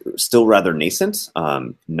say, still rather nascent.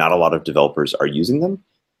 Not a lot of developers are using them,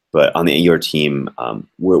 but on the Angular team,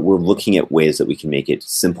 we're looking at ways that we can make it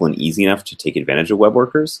simple and easy enough to take advantage of web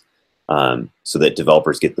workers so that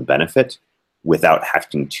developers get the benefit without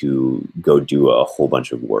having to go do a whole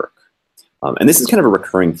bunch of work. And this is kind of a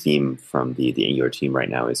recurring theme from the Angular team right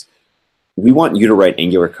now is we want you to write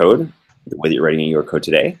Angular code the way that you're writing Angular code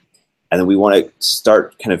today. And then we want to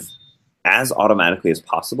start kind of as automatically as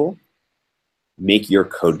possible, make your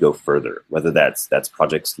code go further, whether that's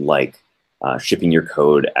projects like shipping your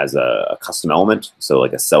code as a custom element, so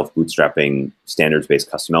like a self-bootstrapping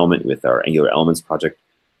standards-based custom element with our Angular Elements project,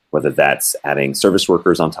 whether that's adding service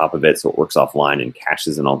workers on top of it so it works offline and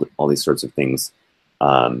caches and all these sorts of things,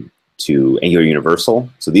 to Angular Universal.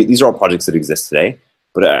 So these are all projects that exist today,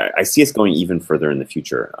 but I see us going even further in the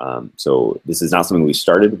future. So this is not something we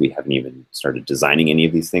started. We haven't even started designing any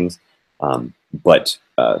of these things. But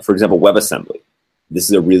for example, WebAssembly. This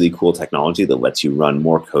is a really cool technology that lets you run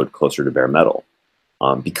more code closer to bare metal.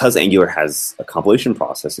 Because Angular has a compilation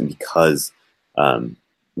process and because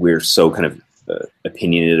we're so kind of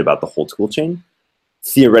opinionated about the whole tool chain,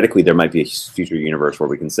 theoretically, there might be a future universe where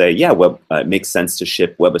we can say, yeah, it makes sense to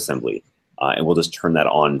ship WebAssembly, and we'll just turn that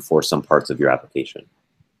on for some parts of your application.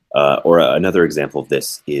 Or another example of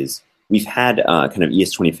this is we've had kind of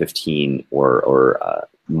ES 2015 or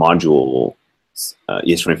module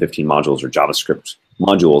ES 2015 modules or JavaScript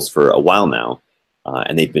modules for a while now,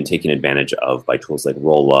 and they've been taken advantage of by tools like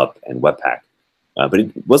Rollup and Webpack. But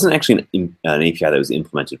it wasn't actually an API that was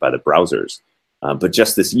implemented by the browsers. But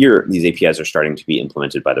just this year, these APIs are starting to be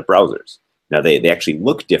implemented by the browsers. Now, they actually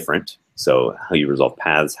look different. So how you resolve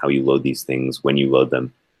paths, how you load these things, when you load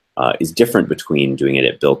them, is different between doing it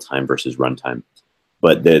at build time versus runtime.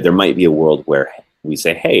 But there might be a world where we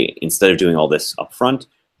say, hey, instead of doing all this up front,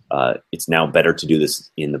 it's now better to do this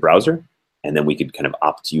in the browser. And then we could kind of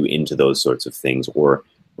opt you into those sorts of things. Or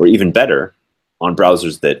even better, on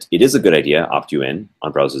browsers that it is a good idea, opt you in.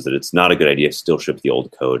 On browsers that it's not a good idea, still ship the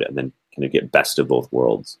old code and then kind of get best of both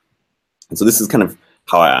worlds. And so this is kind of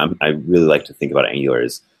how I really like to think about Angular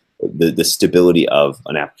is the stability of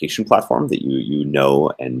an application platform that you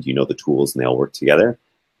know and you know the tools and they all work together,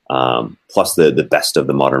 plus the best of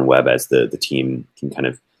the modern web as the team can kind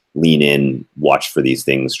of lean in, watch for these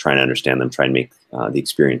things, try and understand them, try and make the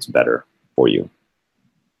experience better for you.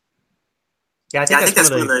 Yeah, I think that's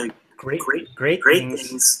one of the great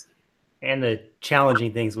things and the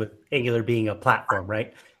challenging things with Angular being a platform,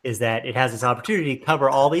 right, is that it has this opportunity to cover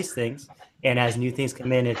all these things. And as new things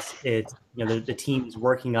come in, it's the team is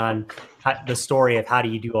working on the story of how do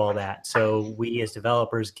you do all that. So we as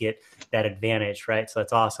developers get that advantage, right? So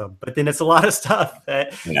that's awesome. But then it's a lot of stuff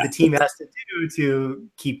that the team has to do to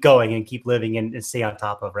keep going and keep living and stay on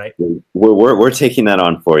top of, right? We're taking that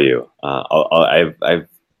on for you. I've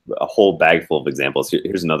a whole bag full of examples.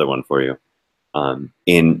 Here's another one for you.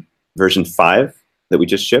 In version 5 that we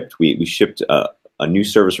just shipped, we shipped a new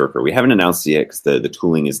service worker. We haven't announced it yet because the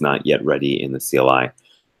tooling is not yet ready in the CLI.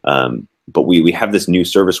 But we have this new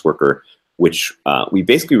service worker, which we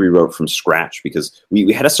basically rewrote from scratch because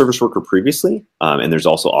we had a service worker previously, and there's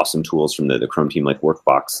also awesome tools from the Chrome team like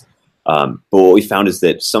Workbox. But what we found is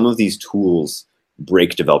that some of these tools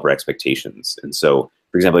break developer expectations. And so,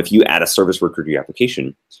 for example, if you add a service worker to your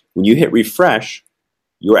application, when you hit refresh,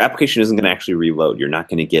 your application isn't going to actually reload. You're not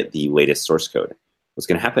going to get the latest source code. What's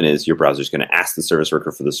going to happen is your browser is going to ask the service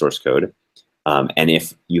worker for the source code. And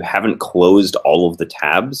if you haven't closed all of the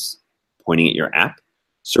tabs pointing at your app,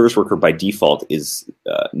 service worker by default is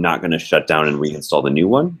not going to shut down and reinstall the new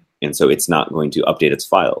one. And so it's not going to update its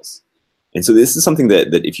files. And so this is something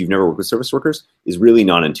that if you've never worked with service workers is really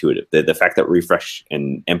non-intuitive. The fact that refresh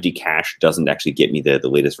and empty cache doesn't actually get me the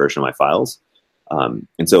latest version of my files.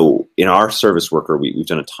 And so in our service worker, we've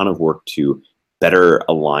done a ton of work to better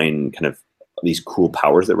align kind of these cool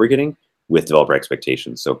powers that we're getting with developer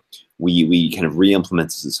expectations. So we kind of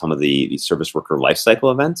re-implemented some of the service worker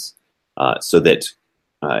lifecycle events so that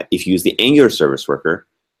if you use the Angular service worker,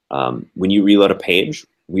 when you reload a page,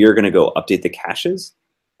 we are going to go update the caches.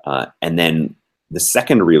 And then the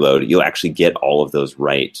second reload, you'll actually get all of those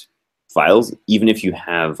right files, even if you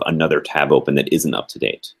have another tab open that isn't up to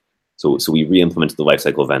date. So we re-implemented the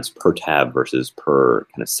lifecycle events per tab versus per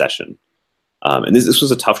kind of session. And this was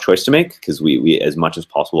a tough choice to make because we, as much as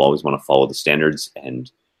possible, always want to follow the standards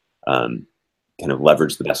and kind of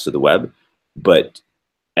leverage the best of the web. But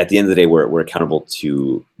at the end of the day, we're accountable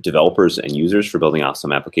to developers and users for building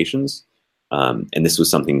awesome applications. And this was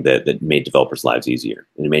something that made developers' lives easier.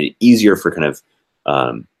 And it made it easier for kind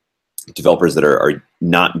of developers that are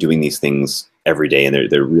not doing these things every day and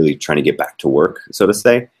they're really trying to get back to work, so to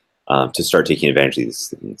say, to start taking advantage of these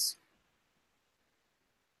things.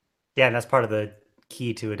 Yeah, and that's part of the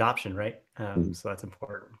key to adoption, right? So that's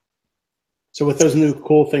important. So with those new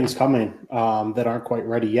cool things coming that aren't quite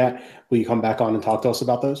ready yet, will you come back on and talk to us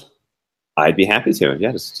about those? I'd be happy to.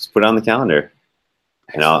 Yeah, just put it on the calendar.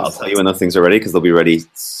 And I'll tell you when those things are ready because they'll be ready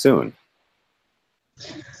soon.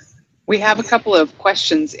 We have a couple of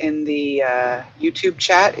questions in the YouTube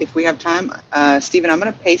chat if we have time. Stephen, I'm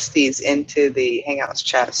going to paste these into the Hangouts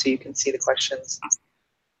chat so you can see the questions.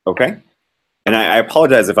 Okay. And I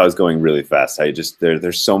apologize if I was going really fast. I just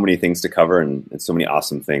there's so many things to cover and so many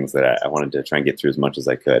awesome things that I wanted to try and get through as much as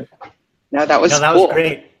I could. No, that was that cool. was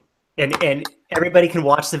great. And everybody can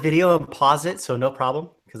watch the video and pause it, so no problem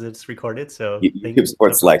because it's recorded. So YouTube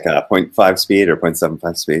supports like 0.5 speed or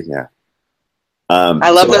 0.75 speed. Yeah.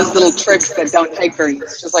 I love those little tricks that don't take very.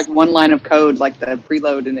 It's just like one line of code, like the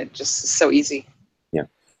preload, and it just is so easy.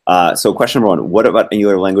 Yeah. So question number 1, what about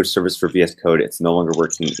Angular language service for VS Code? It's no longer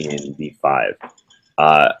working in V5.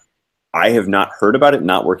 I have not heard about it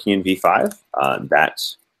not working in V5.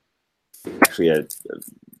 That's actually a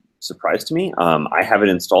surprise to me. I have it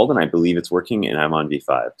installed and I believe it's working and I'm on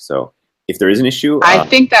V5. So if there is an issue... I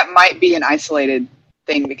think that might be an isolated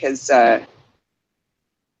thing because I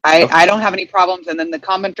don't have any problems. And then the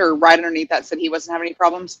commenter right underneath that said he wasn't having any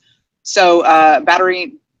problems. So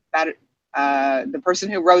the person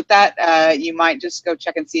who wrote that, you might just go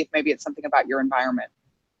check and see if maybe it's something about your environment.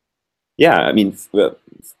 Yeah, I mean,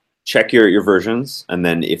 check your versions, and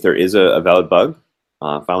then if there is a valid bug,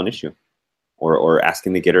 file an issue, or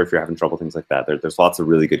asking the Gitter if you're having trouble, things like that. There's lots of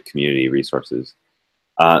really good community resources.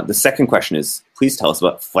 The second question is, please tell us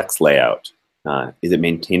about Flex Layout. Is it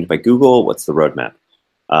maintained by Google? What's the roadmap?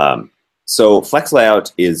 So Flex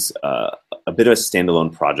Layout is a bit of a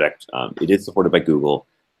standalone project. It is supported by Google.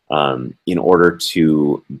 In order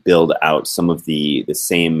to build out some of the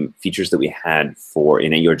same features that we had in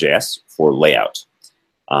AngularJS for layout.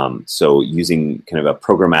 So using kind of a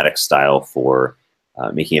programmatic style for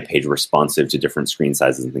making a page responsive to different screen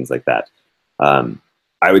sizes and things like that.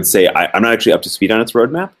 I would say I'm not actually up to speed on its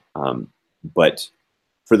roadmap, but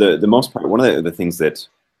for the most part, one of the things that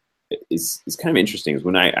is kind of interesting is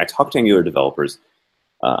when I talk to Angular developers,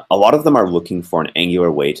 a lot of them are looking for an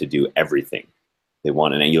Angular way to do everything. They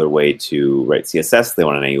want an Angular way to write CSS. They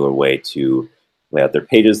want an Angular way to lay out their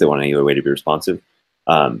pages. They want an Angular way to be responsive.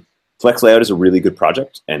 Flex Layout is a really good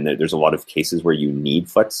project, and there's a lot of cases where you need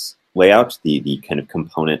Flex layout, the kind of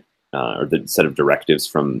component or the set of directives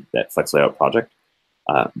from that Flex layout project.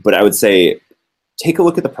 But I would say, take a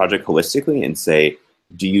look at the project holistically and say,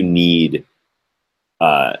 do you need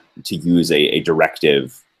to use a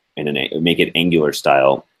directive and make it Angular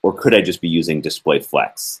style, or could I just be using display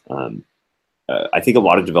flex? I think a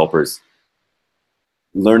lot of developers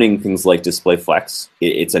learning things like display flex,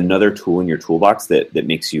 it's another tool in your toolbox that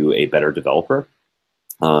makes you a better developer.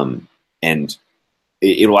 And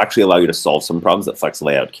it will actually allow you to solve some problems that Flex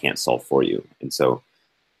layout can't solve for you. And so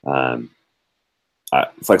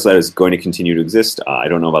Flex layout is going to continue to exist. I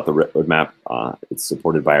don't know about the roadmap. It's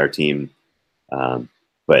supported by our team.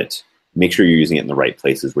 But make sure you're using it in the right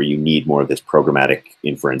places where you need more of this programmatic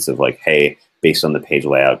inference of like, hey, based on the page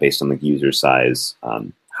layout, based on the user size,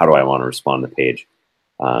 how do I want to respond to the page?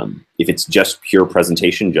 If it's just pure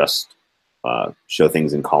presentation, just show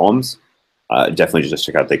things in columns, definitely just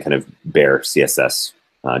check out the kind of bare CSS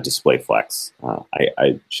display flex.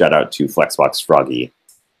 I shout out to Flexbox Froggy,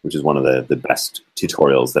 which is one of the best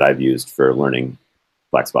tutorials that I've used for learning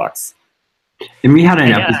Flexbox. And we had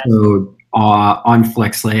an episode on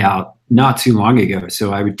Flex layout not too long ago,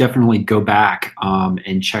 so I would definitely go back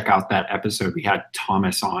and check out that episode. We had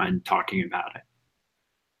Thomas on talking about it.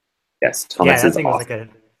 Yes, Thomas is awesome. It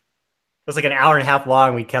was like an hour and a half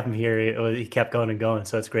long. We kept him here. He kept going and going.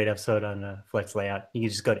 So it's a great episode on Flex layout. You can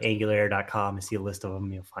just go to angularair.com and see a list of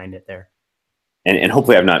them. You'll find it there. And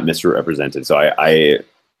hopefully I've not misrepresented. So I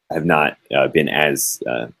have not been as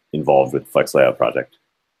involved with Flex layout project.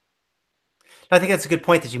 I think that's a good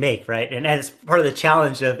point that you make, right? And as part of the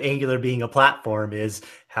challenge of Angular being a platform is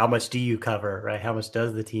how much do you cover, right? How much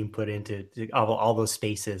does the team put into all those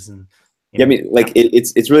spaces? And yeah, I mean, like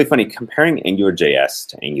it's really funny comparing AngularJS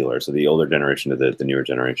to Angular, so the older generation to the newer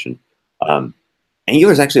generation.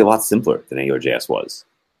 Angular is actually a lot simpler than AngularJS was.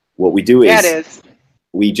 What we do is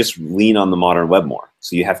we just lean on the modern web more.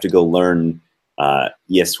 So you have to go learn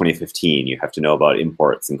ES 2015. You have to know about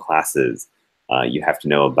imports and classes. You have to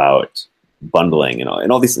know about bundling and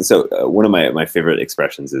all these things. So one of my favorite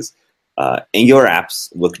expressions is Angular apps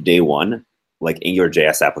look day one like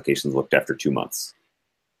AngularJS applications looked after 2 months.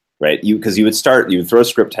 Right, because you would throw a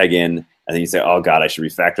script tag in, and then you say, "Oh God, I should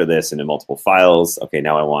refactor this into multiple files." Okay,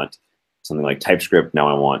 now I want something like TypeScript. Now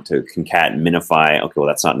I want to concat and minify. Okay, well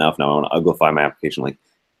that's not enough. Now I want to uglify my application. Like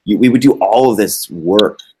we would do all of this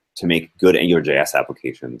work to make good AngularJS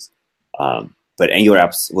applications, but Angular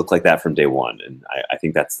apps look like that from day one, and I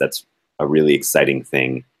think that's a really exciting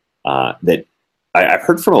thing that I've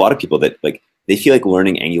heard from a lot of people that like they feel like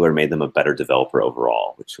learning Angular made them a better developer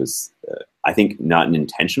overall, which was, I think, not an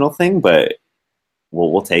intentional thing, but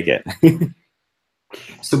we'll take it.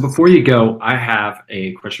 So before you go, I have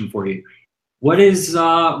a question for you. What is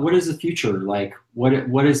the future like?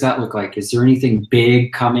 What does that look like? Is there anything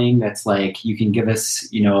big coming that's like you can give us,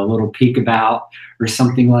 a little peek about or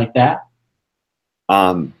something like that?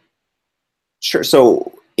 Sure.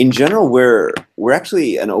 So in general, we're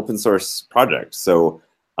actually an open source project. So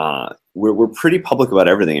we're pretty public about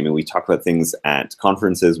everything. I mean, we talk about things at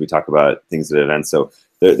conferences, we talk about things at events. So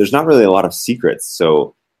there's not really a lot of secrets.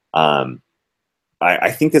 So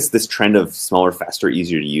I think this trend of smaller, faster,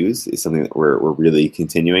 easier to use is something that we're really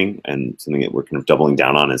continuing, and something that we're kind of doubling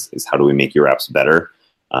down on is how do we make your apps better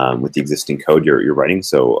with the existing code you're writing.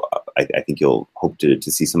 So I think you'll hope to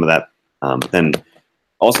see some of that. But then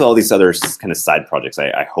also all these other kind of side projects,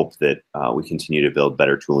 I hope that we continue to build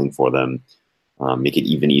better tooling for them. Make it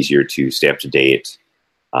even easier to stay up to date.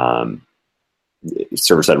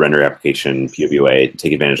 Server-side render application, PWA,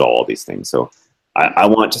 take advantage of all these things. So I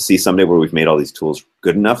want to see someday where we've made all these tools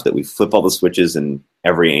good enough that we flip all the switches and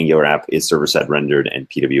every Angular app is server-side rendered and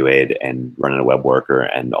PWA'd and running a web worker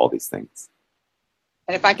and all these things.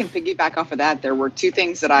 And if I can piggyback off of that, there were two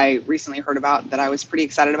things that I recently heard about that I was pretty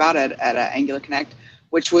excited about at Angular Connect,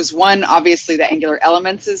 which was one, obviously the Angular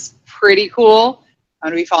Elements is pretty cool. I'm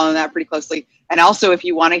going to be following that pretty closely. And also, if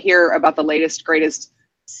you want to hear about the latest, greatest,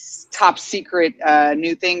 top secret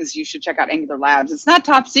new things, you should check out Angular Labs. It's not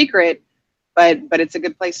top secret, but it's a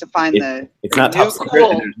good place to find It's not top secret,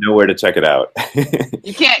 and there's nowhere to check it out.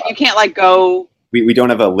 You can't like go. We don't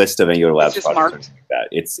have a list of Angular Labs projects marked. Like that.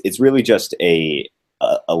 It's really just a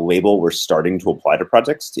label we're starting to apply to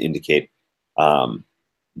projects to indicate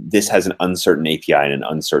this has an uncertain API and an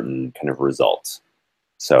uncertain kind of result.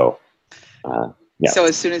 So. Yeah. So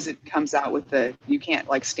as soon as it comes out you can't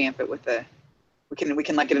like stamp it with we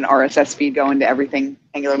can like get an RSS feed going to everything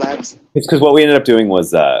Angular Labs. It's because what we ended up doing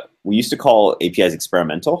was we used to call APIs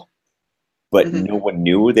experimental, but no one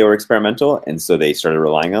knew they were experimental, and so they started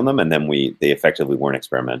relying on them, and then they effectively weren't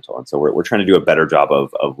experimental, and so we're trying to do a better job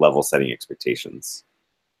of level setting expectations.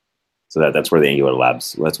 So that's where the Angular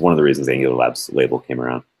Labs. That's one of the reasons the Angular Labs label came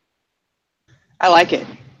around. I like it.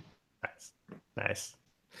 Nice.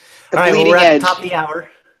 The All right, well, bleeding we're at edge. the top of the hour,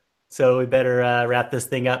 so we better wrap this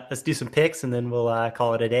thing up. Let's do some picks, and then we'll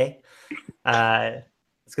call it a day.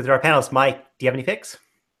 Let's go through our panelists. Mike, do you have any picks?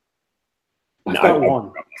 I've got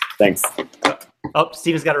one. Thanks. Oh,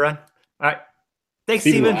 Steven's got to run. All right. Thanks,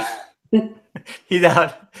 Steven. He's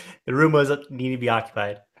out. The room was needing to be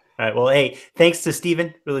occupied. All right. Well, hey, thanks to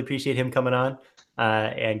Steven. Really appreciate him coming on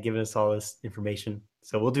and giving us all this information.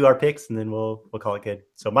 So we'll do our picks, and then we'll call it good.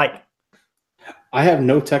 So, Mike. I have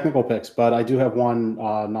no technical picks, but I do have one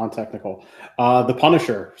non-technical. The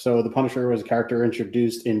Punisher. So the Punisher was a character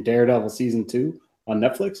introduced in Daredevil season 2 on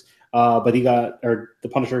Netflix, but the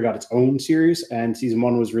Punisher got its own series, and season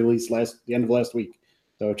 1 was released the end of last week.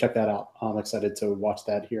 So check that out. I'm excited to watch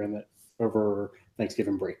that here over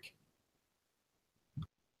Thanksgiving break.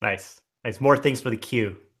 Nice. More things for the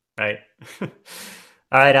queue, right? All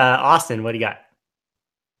right, Austin, what do you got?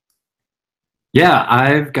 Yeah,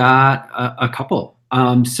 I've got a couple.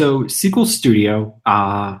 So SQL Studio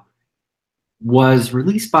was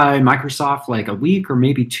released by Microsoft like a week or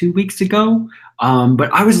maybe 2 weeks ago. But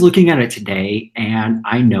I was looking at it today and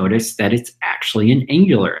I noticed that it's actually an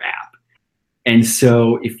Angular app. And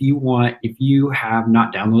so if you have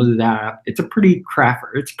not downloaded that app, it's a pretty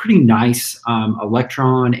nice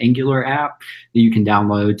Electron Angular app that you can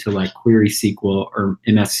download to like Query SQL or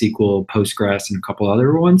MS SQL, Postgres, and a couple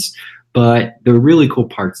other ones. But the really cool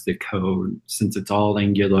parts of the code, since it's all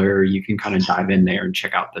Angular, you can kind of dive in there and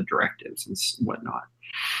check out the directives and whatnot.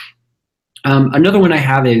 Another one I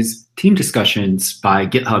have is Team Discussions by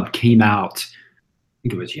GitHub came out, I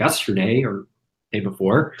think it was yesterday or day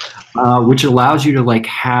before, which allows you to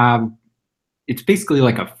it's basically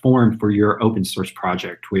like a forum for your open source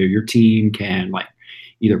project where your team can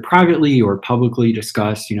either privately or publicly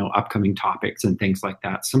discuss, upcoming topics and things like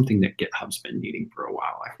that. Something that GitHub's been needing for a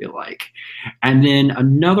while, I feel like. And then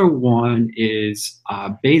another one is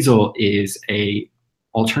Bazel is a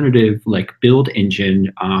alternative build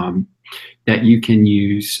engine that you can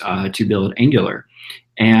use to build Angular.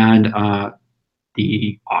 And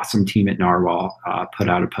the awesome team at Narwhal put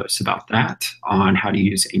out a post about that on how to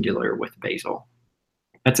use Angular with Bazel.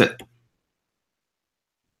 That's it.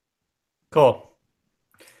 Cool.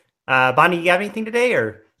 Bonnie, you have anything today,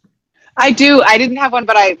 or? I do. I didn't have one,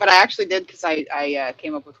 but I actually did because I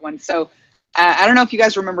came up with one. So I don't know if you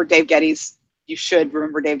guys remember Dave Geddes. You should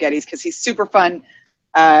remember Dave Geddes because he's super fun,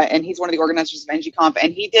 and he's one of the organizers of NGConf.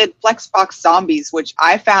 And he did Flexbox Zombies, which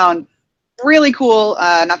I found really cool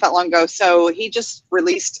not that long ago. So he just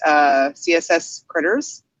released CSS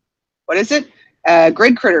Critters. What is it?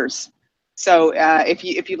 Grid Critters. So if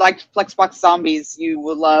you liked Flexbox Zombies, you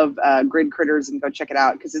will love Grid Critters and go check it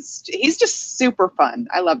out because he's just super fun.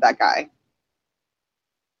 I love that guy.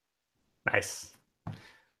 Nice. All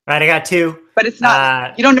right, I got two. But it's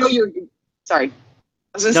not. You don't know you're. Sorry, I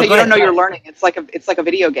was going to say you don't know you're learning. It's like a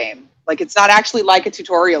video game. Like it's not actually like a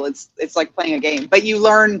tutorial. It's like playing a game, but you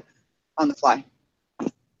learn on the fly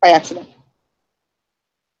by accident.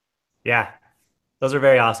 Yeah, those are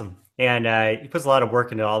very awesome. And he puts a lot of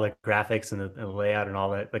work into all the graphics and the layout and all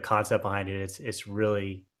the concept behind it. It's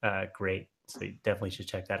really great. So you definitely should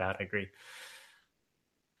check that out. I agree.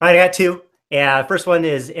 All right, I got two. First one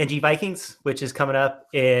is NG Vikings, which is coming up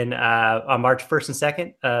on March 1st and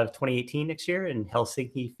 2nd of 2018 next year in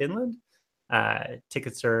Helsinki, Finland.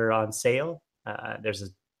 Tickets are on sale. There's a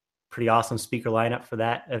pretty awesome speaker lineup for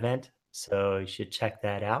that event. So you should check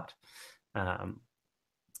that out.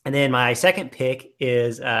 And then my second pick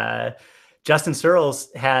is Justin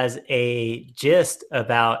Searles has a gist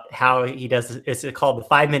about how he does. It's called the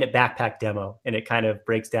 5-minute backpack demo, and it kind of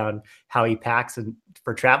breaks down how he packs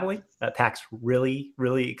for traveling. Packs really,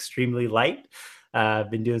 really extremely light. I've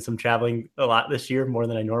been doing some traveling a lot this year, more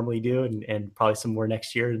than I normally do, and probably some more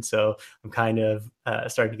next year. And so I'm kind of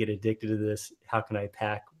starting to get addicted to this. How can I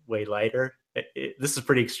pack way lighter? This is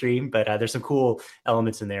pretty extreme, but there's some cool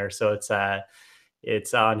elements in there. So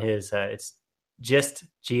it's on his, it's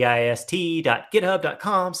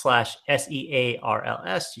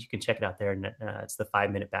gist.github.com/SEARLS. You can check it out there. And it's the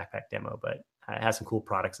 5-minute backpack demo, but it has some cool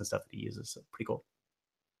products and stuff that he uses. So pretty cool.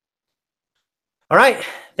 All right.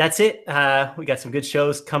 That's it. We got some good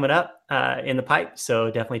shows coming up in the pipe. So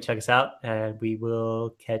definitely check us out and we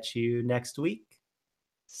will catch you next week.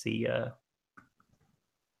 See ya.